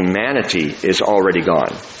all humanity is already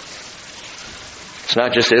gone. It's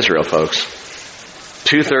not just Israel, folks.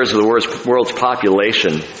 2/3 of the world's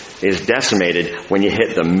population is decimated when you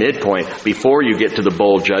hit the midpoint before you get to the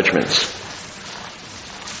bowl judgments.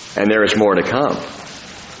 And there is more to come.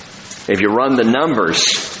 If you run the numbers,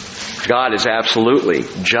 God is absolutely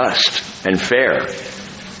just and fair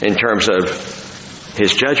in terms of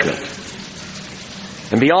His judgment.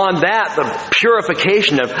 And beyond that, the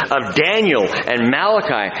purification of Daniel and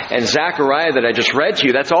Malachi and Zechariah that I just read to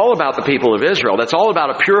you, that's all about the people of Israel. That's all about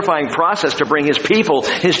a purifying process to bring His people,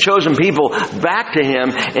 His chosen people, back to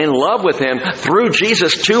Him, in love with Him, through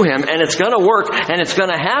Jesus to Him. And it's going to work and it's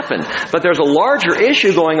going to happen. But there's a larger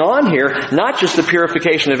issue going on here, not just the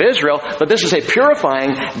purification of Israel, but this is a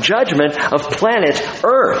purifying judgment of planet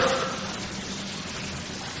Earth.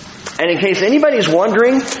 And in case anybody's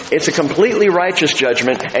wondering, it's a completely righteous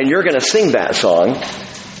judgment, and you're going to sing that song.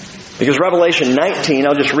 Because Revelation 19,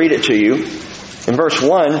 I'll just read it to you. In verse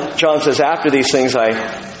 1, John says, "After these things I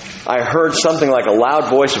heard something like a loud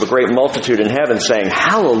voice of a great multitude in heaven saying,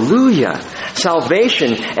 Hallelujah!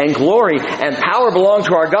 Salvation and glory and power belong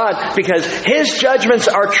to our God, because His judgments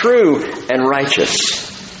are true and righteous."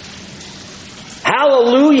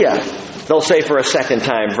 Hallelujah! They'll say for a second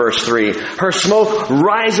time, verse 3, "Her smoke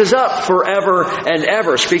rises up forever and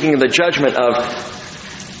ever," speaking of the judgment of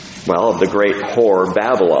the great whore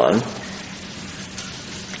Babylon.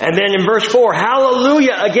 And then in verse 4,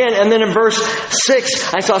 "Hallelujah" again. And then in verse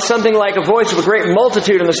 6, "I saw something like a voice of a great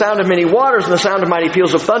multitude and the sound of many waters and the sound of mighty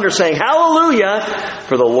peals of thunder saying, Hallelujah,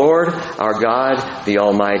 for the Lord our God, the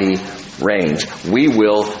Almighty, reigns." We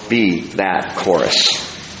will be that chorus.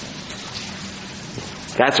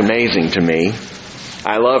 That's amazing to me.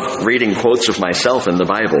 I love reading quotes of myself in the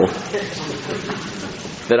Bible.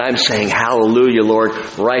 That I'm saying, "Hallelujah, Lord,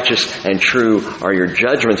 righteous and true are your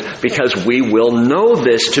judgments," because we will know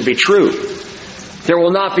this to be true. There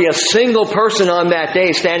will not be a single person on that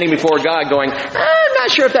day standing before God going, "I'm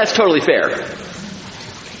not sure if that's totally fair."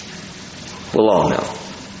 We'll all know.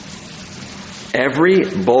 Every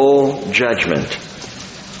bowl judgment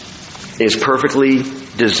is perfectly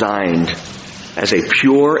designed as a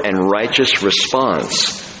pure and righteous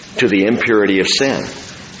response to the impurity of sin.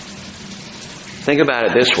 Think about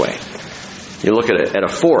it this way. You look at a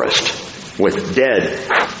forest with dead,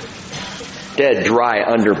 dry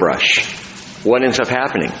underbrush. What ends up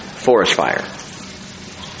happening? Forest fire.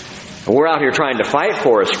 We're out here trying to fight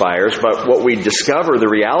forest fires, but what we discover, the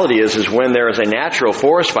reality is when there is a natural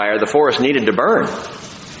forest fire, the forest needed to burn.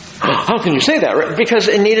 How can you say that? Because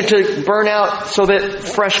it needed to burn out so that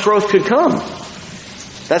fresh growth could come.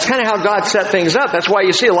 That's kind of how God set things up. That's why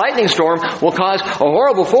you see a lightning storm will cause a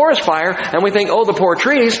horrible forest fire, and we think, oh, the poor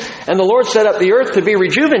trees. And the Lord set up the earth to be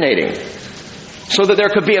rejuvenating, so that there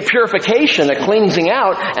could be a purification, a cleansing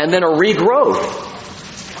out, and then a regrowth.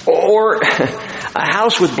 Or a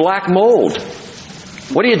house with black mold.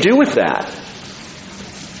 What do you do with that?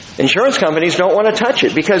 Insurance companies don't want to touch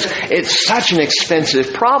it because it's such an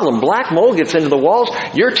expensive problem. Black mold gets into the walls.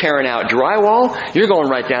 You're tearing out drywall. You're going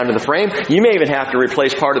right down to the frame. You may even have to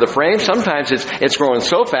replace part of the frame. Sometimes it's growing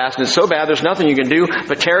so fast and it's so bad there's nothing you can do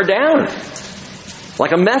but tear it down.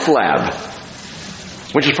 Like a meth lab,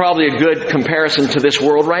 which is probably a good comparison to this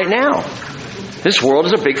world right now. This world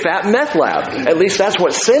is a big fat meth lab. At least that's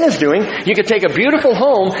what sin is doing. You could take a beautiful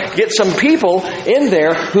home, get some people in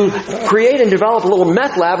there who create and develop a little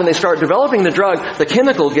meth lab, and they start developing the drug. The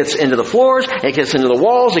chemical gets into the floors, it gets into the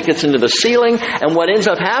walls, it gets into the ceiling, and what ends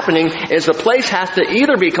up happening is the place has to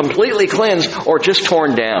either be completely cleansed or just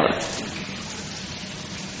torn down.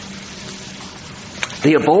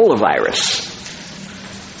 The Ebola virus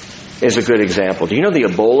is a good example. Do you know the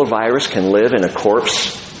Ebola virus can live in a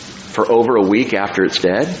corpse for over a week after it's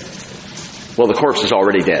dead? Well, the corpse is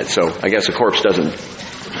already dead, so I guess the corpse doesn't.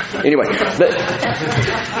 Anyway,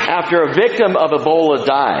 after a victim of Ebola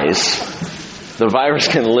dies, the virus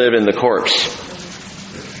can live in the corpse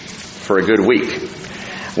for a good week,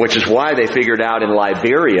 which is why they figured out in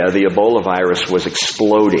Liberia the Ebola virus was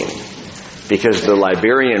exploding, because the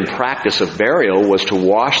Liberian practice of burial was to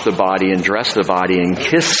wash the body and dress the body and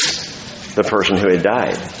kiss the person who had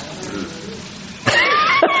died.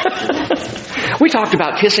 We talked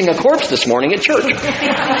about kissing a corpse this morning at church.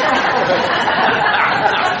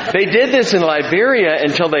 They did this in Liberia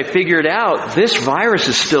until they figured out this virus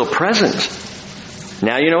is still present.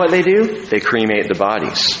 Now you know what they do? They cremate the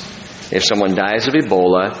bodies. If someone dies of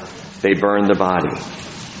Ebola, they burn the body.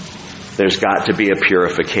 There's got to be a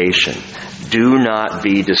purification. Do not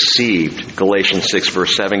be deceived. Galatians 6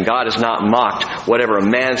 verse 7. God is not mocked. Whatever a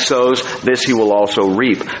man sows, this he will also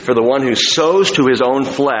reap. For the one who sows to his own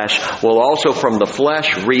flesh will also from the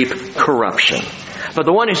flesh reap corruption. But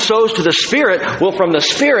the one who sows to the Spirit will from the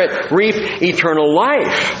Spirit reap eternal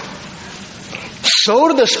life. Sow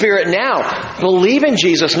to the Spirit now. Believe in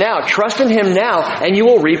Jesus now. Trust in Him now, and you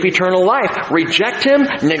will reap eternal life. Reject Him,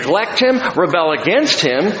 neglect Him, rebel against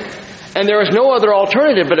Him, and there is no other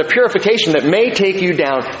alternative but a purification that may take you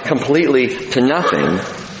down completely to nothing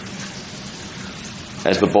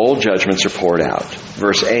as the bowl judgments are poured out.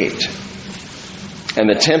 Verse 8. And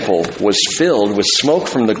the temple was filled with smoke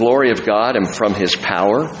from the glory of God and from His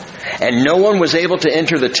power. And no one was able to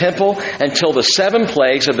enter the temple until the 7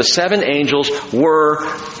 plagues of the 7 angels were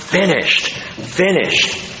finished.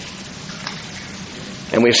 Finished.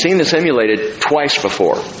 And we've seen this emulated twice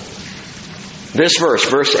before. This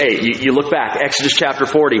verse 8, you look back, Exodus chapter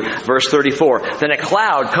 40, verse 34. Then a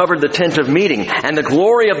cloud covered the tent of meeting, and the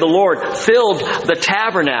glory of the Lord filled the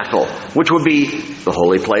tabernacle, which would be the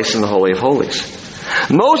holy place and the Holy of Holies.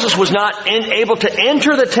 Moses was not able to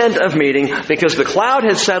enter the tent of meeting because the cloud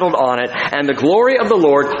had settled on it, and the glory of the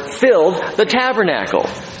Lord filled the tabernacle.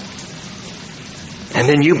 And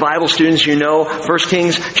then you Bible students, you know, 1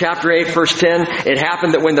 Kings chapter 8, verse 10, it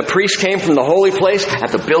happened that when the priest came from the holy place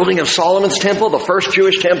at the building of Solomon's temple, the first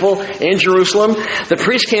Jewish temple in Jerusalem, the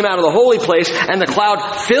priest came out of the holy place and the cloud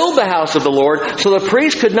filled the house of the Lord, so the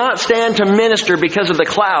priest could not stand to minister because of the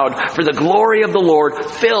cloud, for the glory of the Lord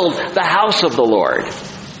filled the house of the Lord.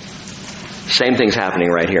 Same thing's happening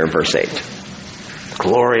right here in verse 8. The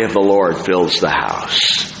glory of the Lord fills the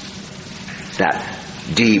house. That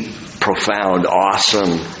deep, profound,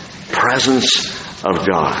 awesome presence of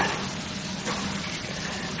God.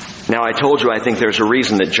 Now, I told you I think there's a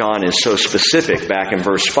reason that John is so specific back in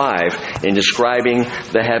verse 5 in describing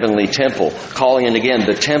the heavenly temple, calling it again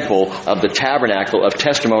the temple of the tabernacle of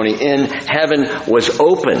testimony in heaven was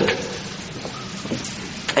opened.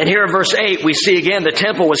 And here in verse 8, we see again the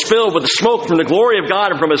temple was filled with the smoke from the glory of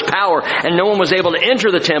God and from His power, and no one was able to enter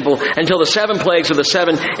the temple until the 7 plagues of the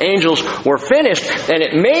 7 angels were finished. And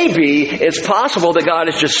it's possible that God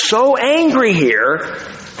is just so angry here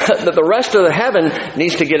that the rest of the heaven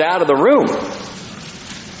needs to get out of the room.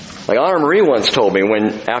 Like Anna Marie once told me,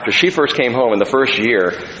 after she first came home in the first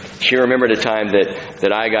year, she remembered a time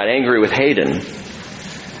that I got angry with Hayden.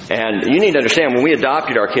 And you need to understand, when we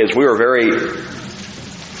adopted our kids, we were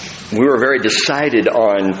very decided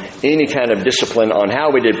on any kind of discipline, on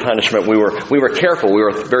how we did punishment. We were careful. We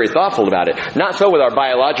were very thoughtful about it. Not so with our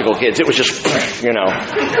biological kids. It was just,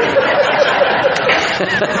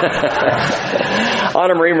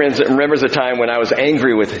 Anna Marie remembers a time when I was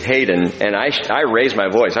angry with Hayden, and I raised my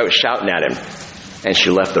voice. I was shouting at him, and she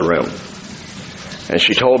left the room. And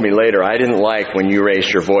she told me later, I didn't like when you raised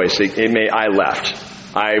your voice. I left.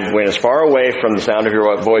 I went as far away from the sound of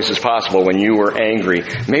your voice as possible when you were angry.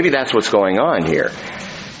 Maybe that's what's going on here.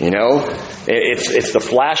 It's the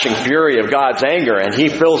flashing fury of God's anger, and He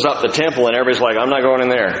fills up the temple, and everybody's like, I'm not going in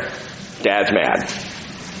there. Dad's mad.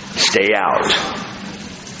 Stay out.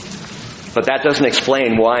 But that doesn't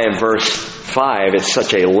explain why in verse 5 it's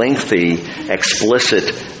such a lengthy, explicit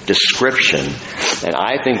description. And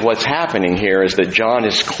I think what's happening here is that John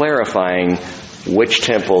is clarifying which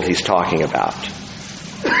temple he's talking about.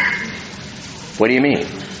 What do you mean?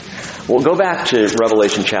 Well, go back to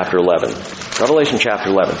Revelation chapter 11. Revelation chapter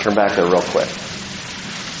 11. Turn back there real quick.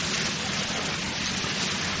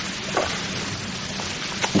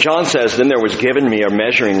 John says, "Then there was given me a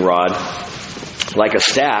measuring rod like a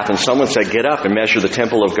staff, and someone said, 'Get up and measure the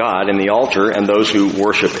temple of God and the altar and those who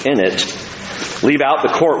worship in it. Leave out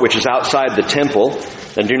the court which is outside the temple,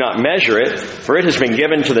 and do not measure it, for it has been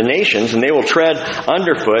given to the nations, and they will tread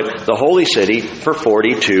underfoot the holy city for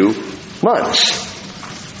 42 months.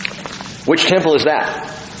 Which temple is that?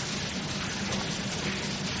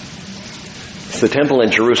 It's the temple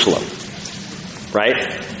in Jerusalem.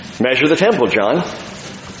 Right? Measure the temple, John.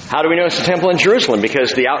 How do we know it's the temple in Jerusalem?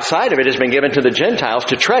 Because the outside of it has been given to the Gentiles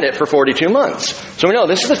to tread it for 42 months. So we know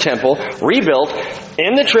this is the temple rebuilt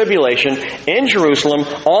in the tribulation in Jerusalem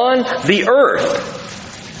on the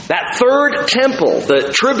earth. That third temple,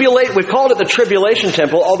 we've called it the tribulation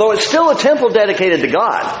temple, although it's still a temple dedicated to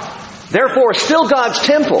God. Therefore, still God's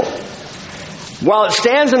temple, while it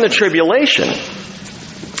stands in the tribulation.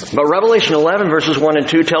 But Revelation 11 verses 1 and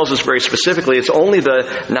 2 tells us very specifically it's only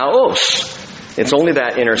the naos. It's only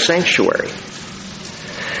that inner sanctuary.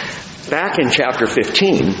 Back in chapter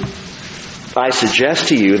 15, I suggest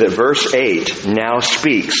to you that verse 8 now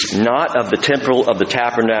speaks not of the temple of the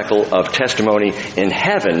tabernacle of testimony in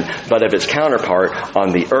heaven, but of its counterpart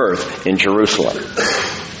on the earth in Jerusalem.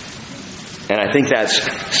 And I think that's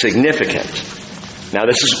significant. Now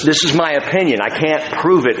this is my opinion. I can't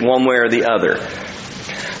prove it one way or the other.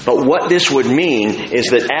 But what this would mean is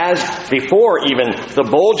that as before even the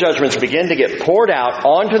bowl judgments begin to get poured out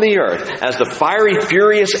onto the earth, as the fiery,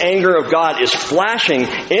 furious anger of God is flashing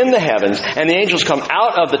in the heavens, and the angels come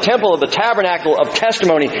out of the temple of the tabernacle of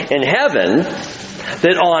testimony in heaven,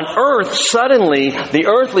 that on earth suddenly the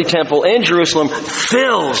earthly temple in Jerusalem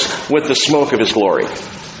fills with the smoke of His glory.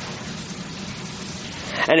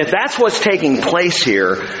 And if that's what's taking place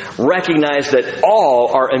here, recognize that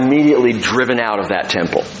all are immediately driven out of that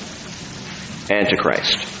temple.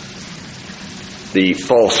 Antichrist, the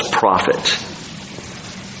false prophet,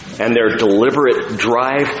 and their deliberate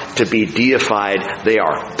drive to be deified, they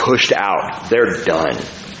are pushed out. They're done.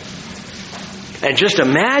 And just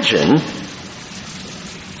imagine,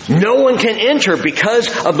 no one can enter because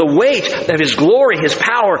of the weight of His glory, His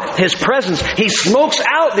power, His presence. He smokes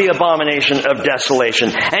out the abomination of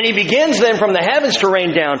desolation. And He begins then from the heavens to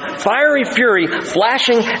rain down fiery fury,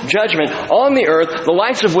 flashing judgment on the earth, the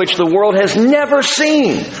likes of which the world has never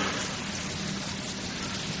seen.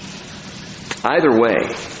 Either way,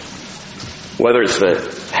 whether it's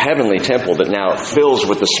the heavenly temple that now fills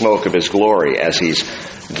with the smoke of His glory as He's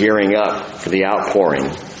gearing up for the outpouring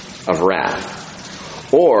of wrath,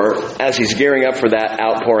 or, as He's gearing up for that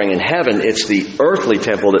outpouring in heaven, it's the earthly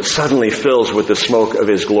temple that suddenly fills with the smoke of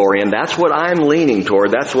His glory. And that's what I'm leaning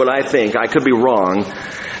toward. That's what I think. I could be wrong.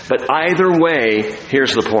 But either way,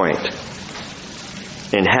 here's the point.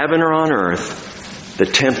 In heaven or on earth, the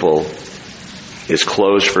temple is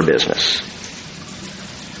closed for business.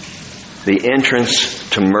 The entrance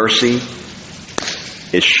to mercy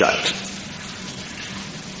is shut.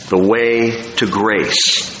 The way to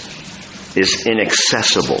grace is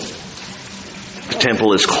inaccessible. The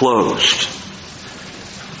temple is closed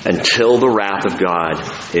until the wrath of God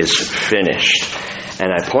is finished.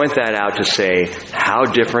 And I point that out to say, how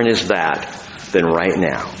different is that than right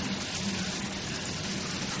now?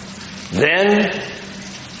 Then,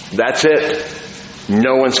 that's it.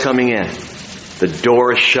 No one's coming in. The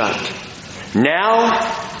door is shut. Now,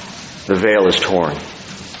 the veil is torn.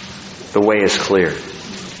 The way is clear.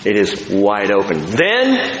 It is wide open.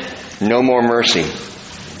 Then, no more mercy.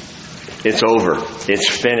 It's over. It's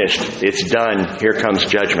finished. It's done. Here comes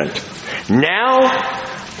judgment. Now,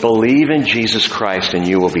 believe in Jesus Christ and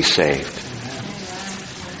you will be saved.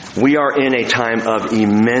 We are in a time of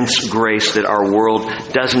immense grace that our world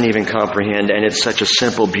doesn't even comprehend, and it's such a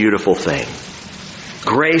simple, beautiful thing.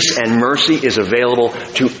 Grace and mercy is available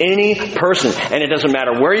to any person. And it doesn't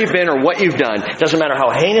matter where you've been or what you've done. It doesn't matter how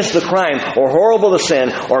heinous the crime or horrible the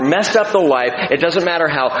sin or messed up the life. It doesn't matter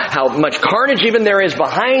how much carnage even there is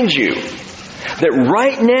behind you. That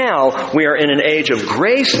right now we are in an age of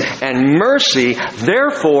grace and mercy.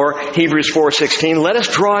 Therefore, Hebrews 4:16, let us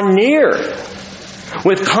draw near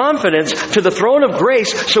with confidence to the throne of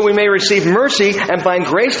grace so we may receive mercy and find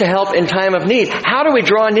grace to help in time of need. How do we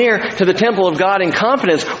draw near to the temple of God in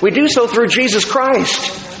confidence? We do so through Jesus Christ.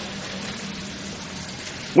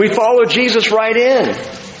 We follow Jesus right in.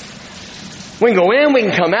 We can go in, we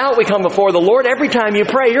can come out, we come before the Lord. Every time you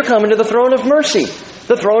pray, you're coming to the throne of mercy,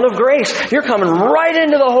 the throne of grace. You're coming right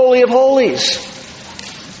into the Holy of Holies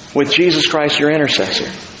with Jesus Christ, your intercessor.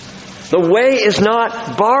 The way is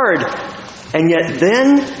not barred. And yet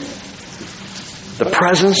then, the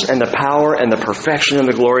presence and the power and the perfection and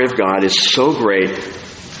the glory of God is so great,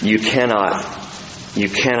 you cannot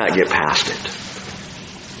get past it.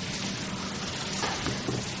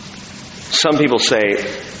 Some people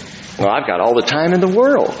say, well, I've got all the time in the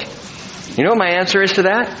world. You know what my answer is to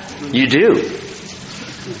that? You do.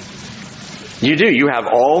 You do. You have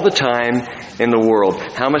all the time in the world.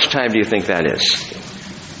 How much time do you think that is?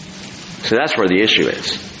 So that's where the issue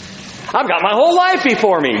is. I've got my whole life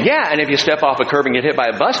before me. Yeah, and if you step off a curb and get hit by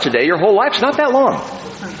a bus today, your whole life's not that long.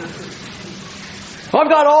 Well, I've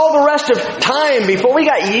got all the rest of time before. We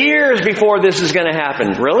got years before this is going to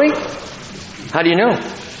happen. Really? How do you know?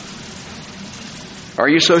 Are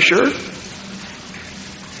you so sure?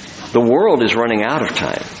 The world is running out of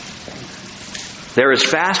time. There is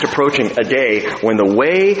fast approaching a day when the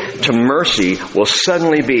way to mercy will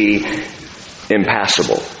suddenly be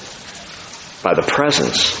impassable by the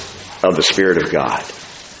presence of the Spirit of God.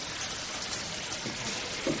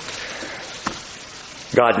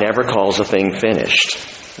 God never calls a thing finished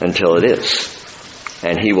until it is.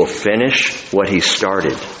 And He will finish what He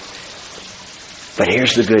started. But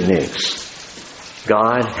here's the good news.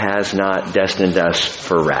 God has not destined us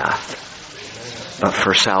for wrath, but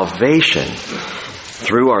for salvation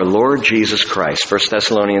through our Lord Jesus Christ. 1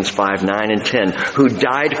 Thessalonians 5, 9, and 10, who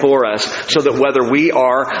died for us so that whether we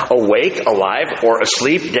are awake, alive, or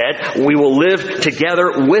asleep, dead, we will live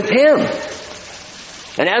together with Him.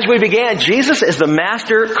 And as we began, Jesus is the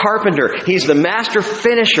master carpenter. He's the master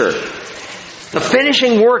finisher. The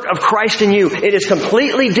finishing work of Christ in you, it is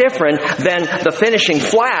completely different than the finishing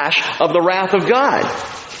flash of the wrath of God.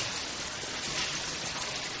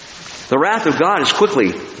 The wrath of God is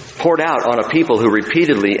quickly poured out on a people who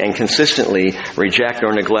repeatedly and consistently reject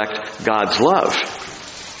or neglect God's love.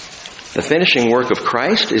 The finishing work of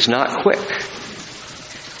Christ is not quick.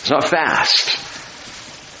 It's not fast.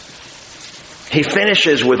 He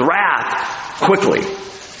finishes with wrath quickly,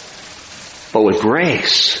 but with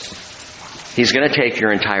grace. He's going to take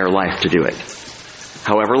your entire life to do it.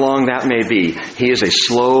 However long that may be, He is a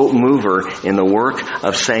slow mover in the work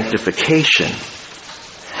of sanctification.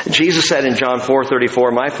 Jesus said in John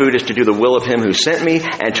 4:34, my food is to do the will of Him who sent me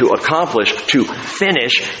and to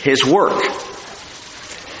finish His work.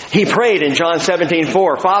 He prayed in John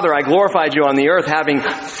 17:4, Father, I glorified you on the earth, having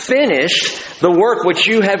finished the work which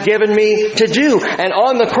you have given me to do. And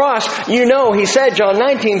on the cross, you know, He said, John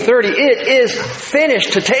 19:30, it is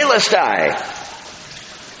finished, tetelestai.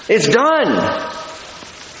 It's done.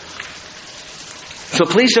 So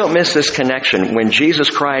please don't miss this connection. When Jesus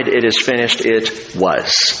cried, it is finished, it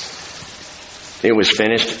was. It was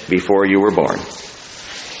finished before you were born.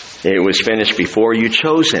 It was finished before you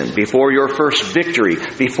chose Him, before your first victory,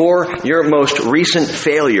 before your most recent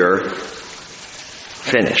failure.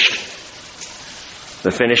 Finished.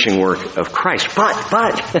 The finishing work of Christ.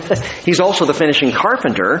 But, He's also the finishing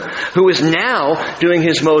carpenter who is now doing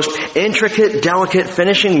His most intricate, delicate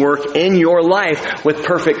finishing work in your life with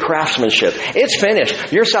perfect craftsmanship. It's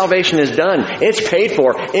finished. Your salvation is done. It's paid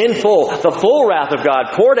for in full. The full wrath of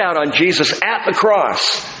God poured out on Jesus at the cross.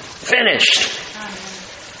 Finished.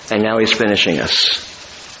 And now He's finishing us.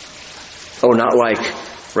 Oh, not like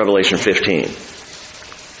Revelation 15.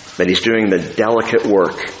 But He's doing the delicate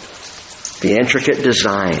work. The intricate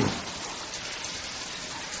design.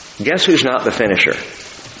 Guess who's not the finisher?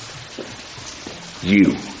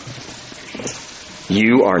 You.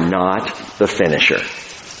 You are not the finisher.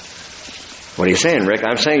 What are you saying, Rick?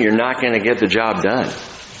 I'm saying you're not going to get the job done.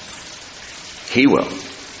 He will.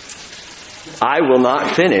 I will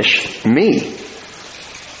not finish me.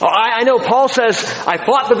 Oh, I know Paul says, I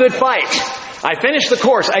fought the good fight. I finished the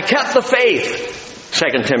course. I kept the faith.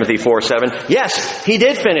 2 Timothy 4:7. Yes, he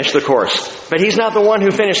did finish the course, but he's not the one who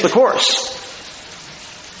finished the course.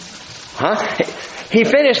 He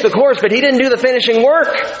finished the course, but he didn't do the finishing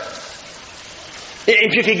work.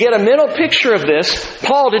 If you could get a mental picture of this,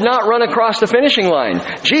 Paul did not run across the finishing line.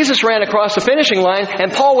 Jesus ran across the finishing line,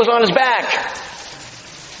 and Paul was on his back.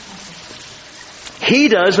 He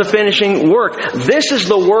does the finishing work. This is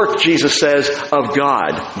the work, Jesus says, of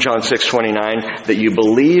God, John 6:29, that you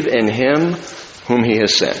believe in Him whom He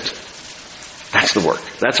has sent. That's the work.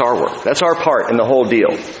 That's our work. That's our part in the whole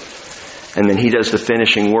deal. And then He does the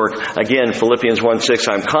finishing work. Again, Philippians 1:6,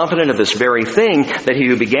 I'm confident of this very thing, that He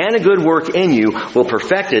who began a good work in you will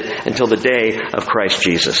perfect it until the day of Christ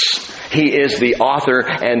Jesus. He is the author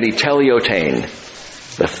and the teleotain.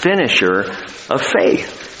 The finisher of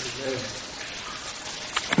faith.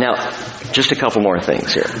 Now, just a couple more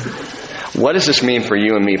things here. What does this mean for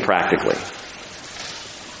you and me practically?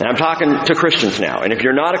 And I'm talking to Christians now. And if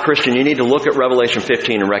you're not a Christian, you need to look at Revelation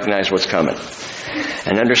 15 and recognize what's coming.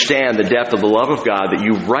 And understand the depth of the love of God, that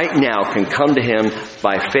you right now can come to Him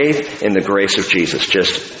by faith in the grace of Jesus.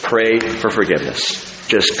 Just pray for forgiveness.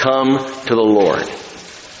 Just come to the Lord.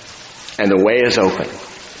 And the way is open.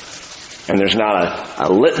 And there's not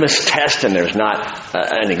a litmus test, and there's not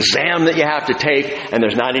an exam that you have to take, and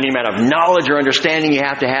there's not any amount of knowledge or understanding you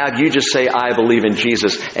have to have. You just say, I believe in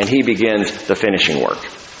Jesus, and He begins the finishing work.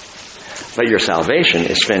 But your salvation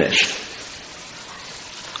is finished.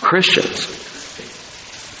 Christians,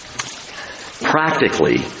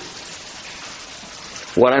 practically,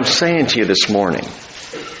 what I'm saying to you this morning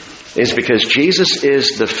is because Jesus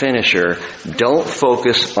is the finisher, don't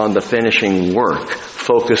focus on the finishing work.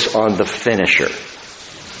 Focus on the finisher.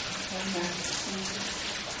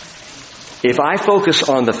 If I focus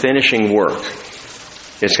on the finishing work,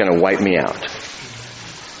 it's going to wipe me out.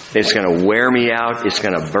 It's going to wear me out. It's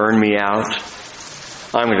going to burn me out.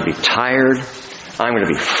 I'm going to be tired. I'm going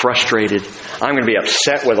to be frustrated. I'm going to be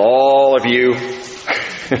upset with all of you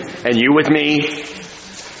and you with me.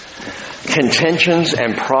 Contentions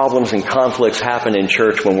and problems and conflicts happen in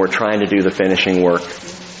church when we're trying to do the finishing work.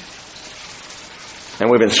 And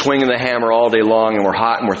we've been swinging the hammer all day long, and we're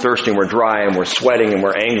hot and we're thirsty and we're dry and we're sweating and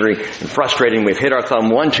we're angry and frustrated, and we've hit our thumb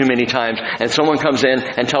one too many times, and someone comes in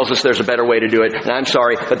and tells us there's a better way to do it, and I'm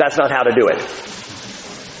sorry, but that's not how to do it.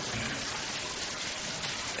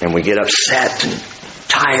 And we get upset and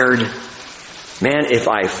tired. Man, if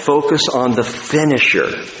I focus on the finisher,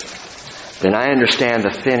 then I understand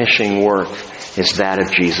the finishing work is that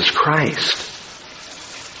of Jesus Christ.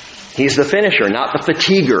 He's the finisher, not the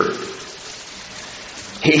fatiguer.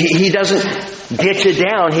 He doesn't get you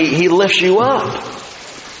down. He lifts you up.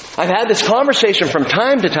 I've had this conversation from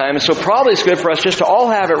time to time, and so probably it's good for us just to all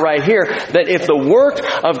have it right here, that if the work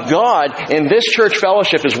of God in this church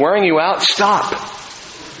fellowship is wearing you out, stop.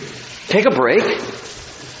 Take a break.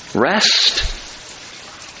 Rest.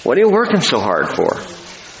 What are you working so hard for?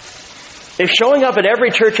 If showing up at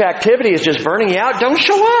every church activity is just burning you out, don't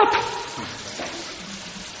show up.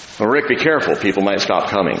 Well, Rick, be careful. People might stop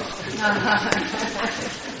coming.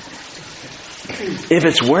 If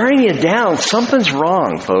it's wearing you down, something's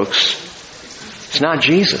wrong, folks. It's not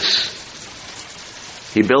Jesus.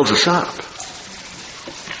 He builds us up.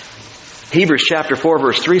 Hebrews chapter 4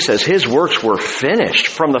 verse 3 says His works were finished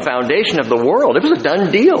from the foundation of the world. It was a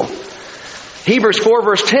done deal. Hebrews 4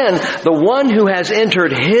 verse 10, the one who has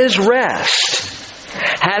entered His rest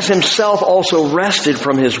has himself also rested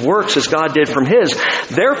from his works as God did from His.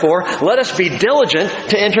 Therefore, let us be diligent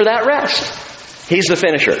to enter that rest. He's the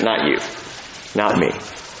finisher, not you, not me.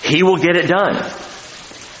 He will get it done.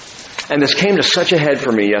 And this came to such a head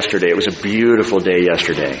for me yesterday. It was a beautiful day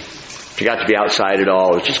yesterday. If you got to be outside at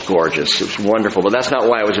all, it was just gorgeous. It was wonderful. But that's not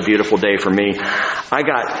why it was a beautiful day for me. I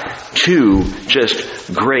got 2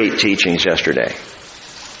 just great teachings yesterday.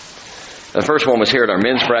 The first one was here at our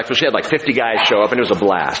men's breakfast. We had like 50 guys show up, and it was a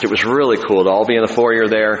blast. It was really cool to all be in the foyer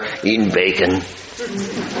there, eating bacon.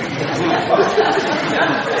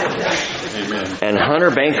 And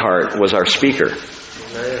Hunter Bankhart was our speaker.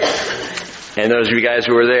 And those of you guys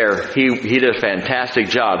who were there, he did a fantastic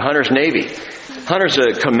job. Hunter's Navy. Hunter's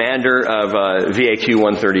a commander of VAQ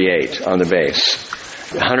 138 on the base.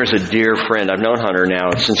 Hunter's a dear friend. I've known Hunter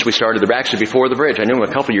now since we started actually before the bridge. I knew him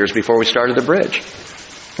a couple years before we started the bridge.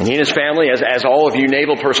 And he and his family, as all of you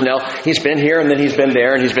naval personnel, he's been here and then he's been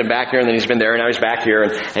there and he's been back here and then he's been there and now he's back here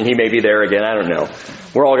and he may be there again. I don't know.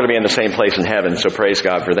 We're all going to be in the same place in heaven, so praise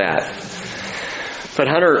God for that. But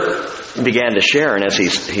Hunter began to share, and as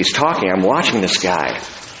he's talking, I'm watching this guy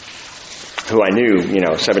who I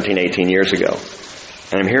knew, 17, 18 years ago.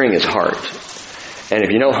 And I'm hearing his heart. And if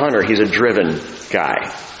you know Hunter, he's a driven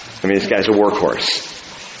guy. This guy's a workhorse.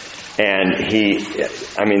 And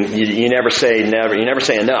you never say never. You never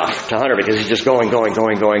say enough to Hunter because he's just going.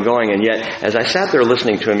 And yet, as I sat there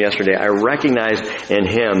listening to him yesterday, I recognized in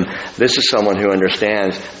him, this is someone who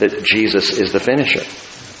understands that Jesus is the finisher.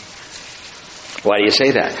 Why do you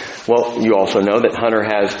say that? Well, you also know that Hunter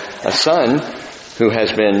has a son who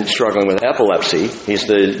has been struggling with epilepsy. He's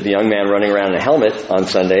the young man running around in a helmet on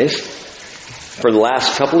Sundays for the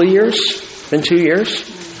last couple of years. Been 2 years.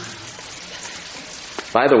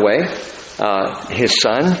 By the way, his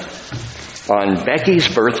son, on Becky's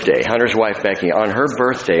birthday, Hunter's wife Becky, on her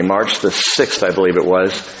birthday, March the 6th, I believe it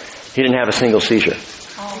was, he didn't have a single seizure.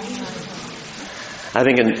 I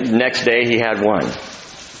think the next day he had one.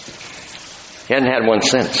 He hadn't had one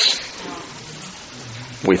since.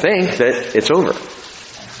 We think that it's over.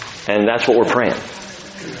 And that's what we're praying,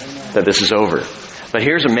 that this is over. But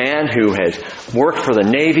here's a man who has worked for the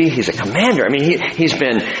Navy. He's a commander. I mean, he's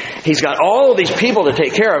got all of these people to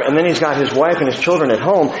take care of, and then he's got his wife and his children at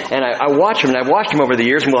home. And I watch him, and I've watched him over the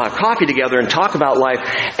years, and we'll have coffee together and talk about life.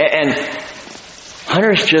 And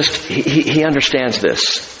Hunter is just, he understands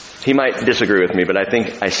this. He might disagree with me, but I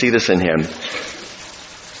think I see this in him.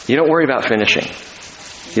 You don't worry about finishing.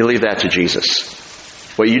 You leave that to Jesus.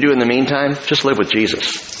 What you do in the meantime, just live with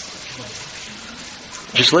Jesus.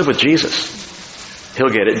 Just live with Jesus. He'll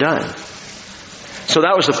get it done. So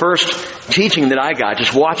that was the first teaching that I got,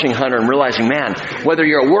 just watching Hunter and realizing, man, whether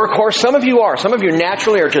you're a workhorse, some of you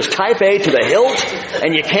naturally are just type A to the hilt,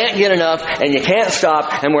 and you can't get enough, and you can't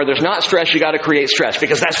stop, and where there's not stress, you got to create stress,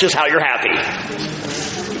 because that's just how you're happy.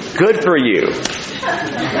 Good for you.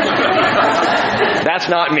 That's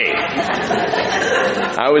not me.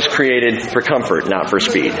 I was created for comfort, not for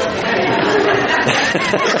speed.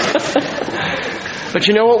 But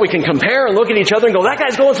you know what? We can compare and look at each other and go, that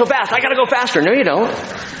guy's going so fast, I got to go faster. No, you don't.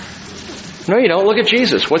 No, you don't. Look at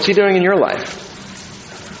Jesus. What's he doing in your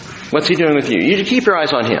life? What's he doing with you? You keep your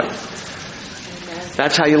eyes on him.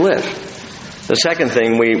 That's how you live. The second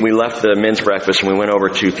thing, we left the men's breakfast and we went over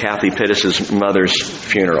to Kathy Pittis' mother's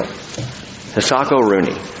funeral. Hisako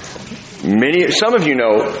Rooney. Some of you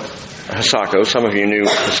know Hisako. Some of you knew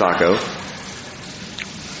Hisako.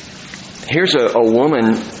 Here's a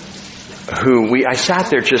woman who I sat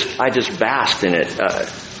there I just basked in it at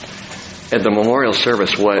the memorial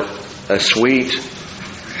service. What a sweet,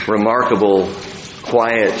 remarkable,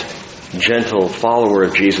 quiet, gentle follower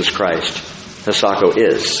of Jesus Christ Hisako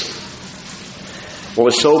is. What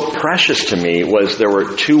was so precious to me was there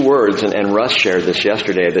were two words, and Russ shared this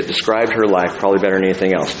yesterday, that described her life probably better than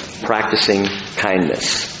anything else. Practicing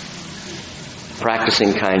kindness.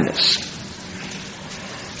 Practicing kindness.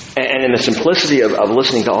 And in the simplicity of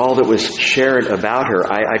listening to all that was shared about her,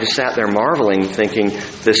 I just sat there marveling, thinking,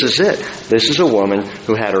 this is it. This is a woman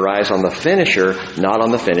who had her eyes on the finisher, not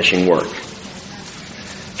on the finishing work.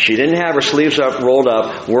 She didn't have her sleeves rolled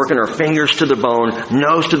up, working her fingers to the bone,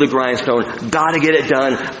 nose to the grindstone, got to get it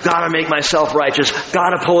done, got to make myself righteous, got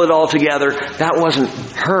to pull it all together. That wasn't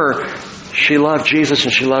her. She loved Jesus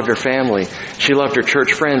and she loved her family. She loved her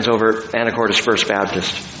church friends over at Anacortes First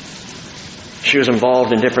Baptist. She was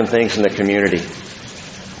involved in different things in the community.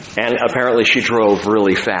 And apparently she drove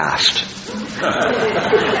really fast.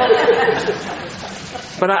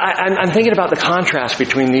 But I'm thinking about the contrast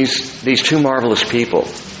between these two marvelous people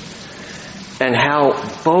and how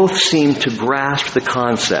both seem to grasp the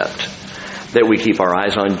concept that we keep our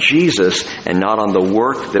eyes on Jesus and not on the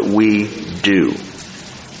work that we do.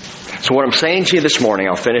 So what I'm saying to you this morning,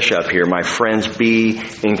 I'll finish up here, my friends, be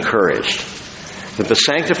encouraged. That the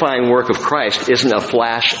sanctifying work of Christ isn't a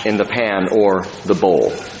flash in the pan or the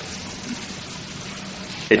bowl.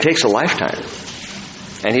 It takes a lifetime.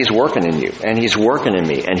 And He's working in you. And He's working in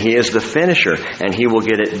me. And He is the finisher. And He will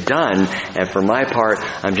get it done. And for my part,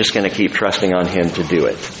 I'm just going to keep trusting on Him to do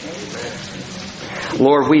it.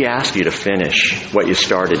 Lord, we ask You to finish what You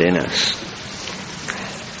started in us.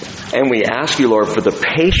 And we ask You, Lord, for the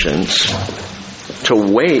patience to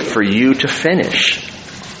wait for You to finish.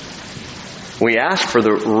 We ask for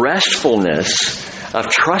the restfulness of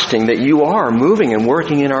trusting that You are moving and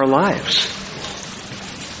working in our lives.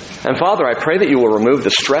 And Father, I pray that You will remove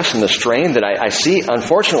the stress and the strain that I see,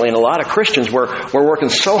 unfortunately, in a lot of Christians where we're working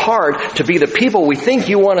so hard to be the people we think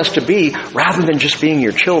You want us to be rather than just being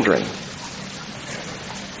Your children.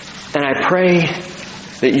 And I pray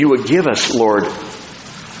that You would give us, Lord,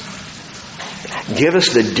 give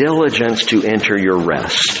us the diligence to enter Your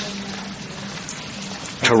rest.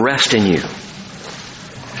 To rest in You.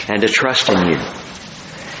 And to trust in You.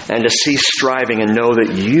 And to cease striving and know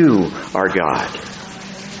that You are God.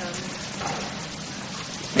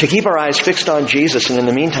 To keep our eyes fixed on Jesus, and in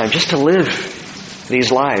the meantime, just to live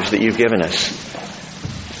these lives that You've given us.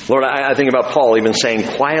 Lord, I think about Paul even saying,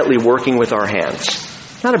 quietly working with our hands.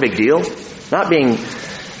 Not a big deal. Not being,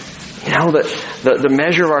 the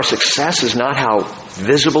measure of our success is not how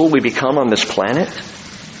visible we become on this planet.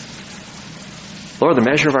 Lord, the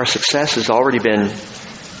measure of our success has already been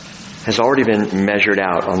measured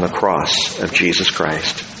out on the cross of Jesus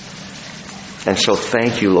Christ. And so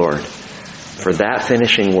thank You, Lord, for that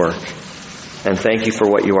finishing work. And thank You for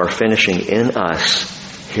what You are finishing in us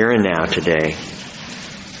here and now today.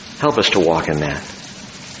 Help us to walk in that.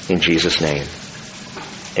 In Jesus' name,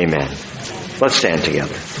 amen. Let's stand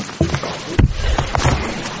together.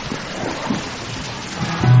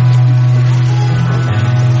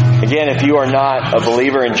 Again, if you are not a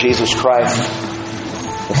believer in Jesus Christ,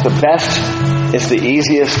 It's the best, it's the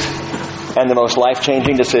easiest, and the most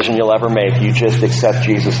life-changing decision you'll ever make. You just accept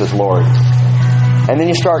Jesus as Lord. And then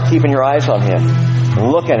you start keeping your eyes on Him, and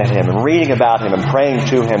looking at Him, and reading about Him, and praying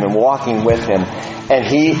to Him, and walking with Him. And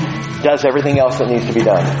He does everything else that needs to be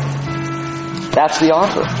done. That's the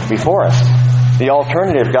offer before us. The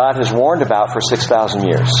alternative God has warned about for 6,000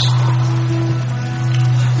 years.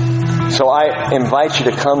 So I invite you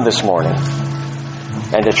to come this morning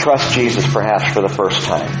and to trust Jesus perhaps for the first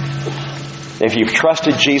time. If you've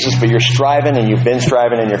trusted Jesus but you're striving and you've been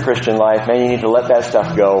striving in your Christian life, man, you need to let that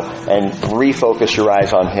stuff go and refocus your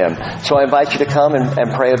eyes on Him. So I invite you to come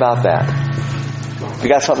and pray about that. If you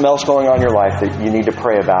got something else going on in your life that you need to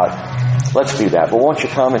pray about, let's do that. But won't you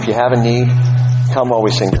come? If you have a need, come while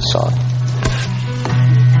we sing this song.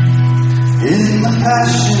 In the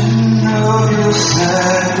passion of your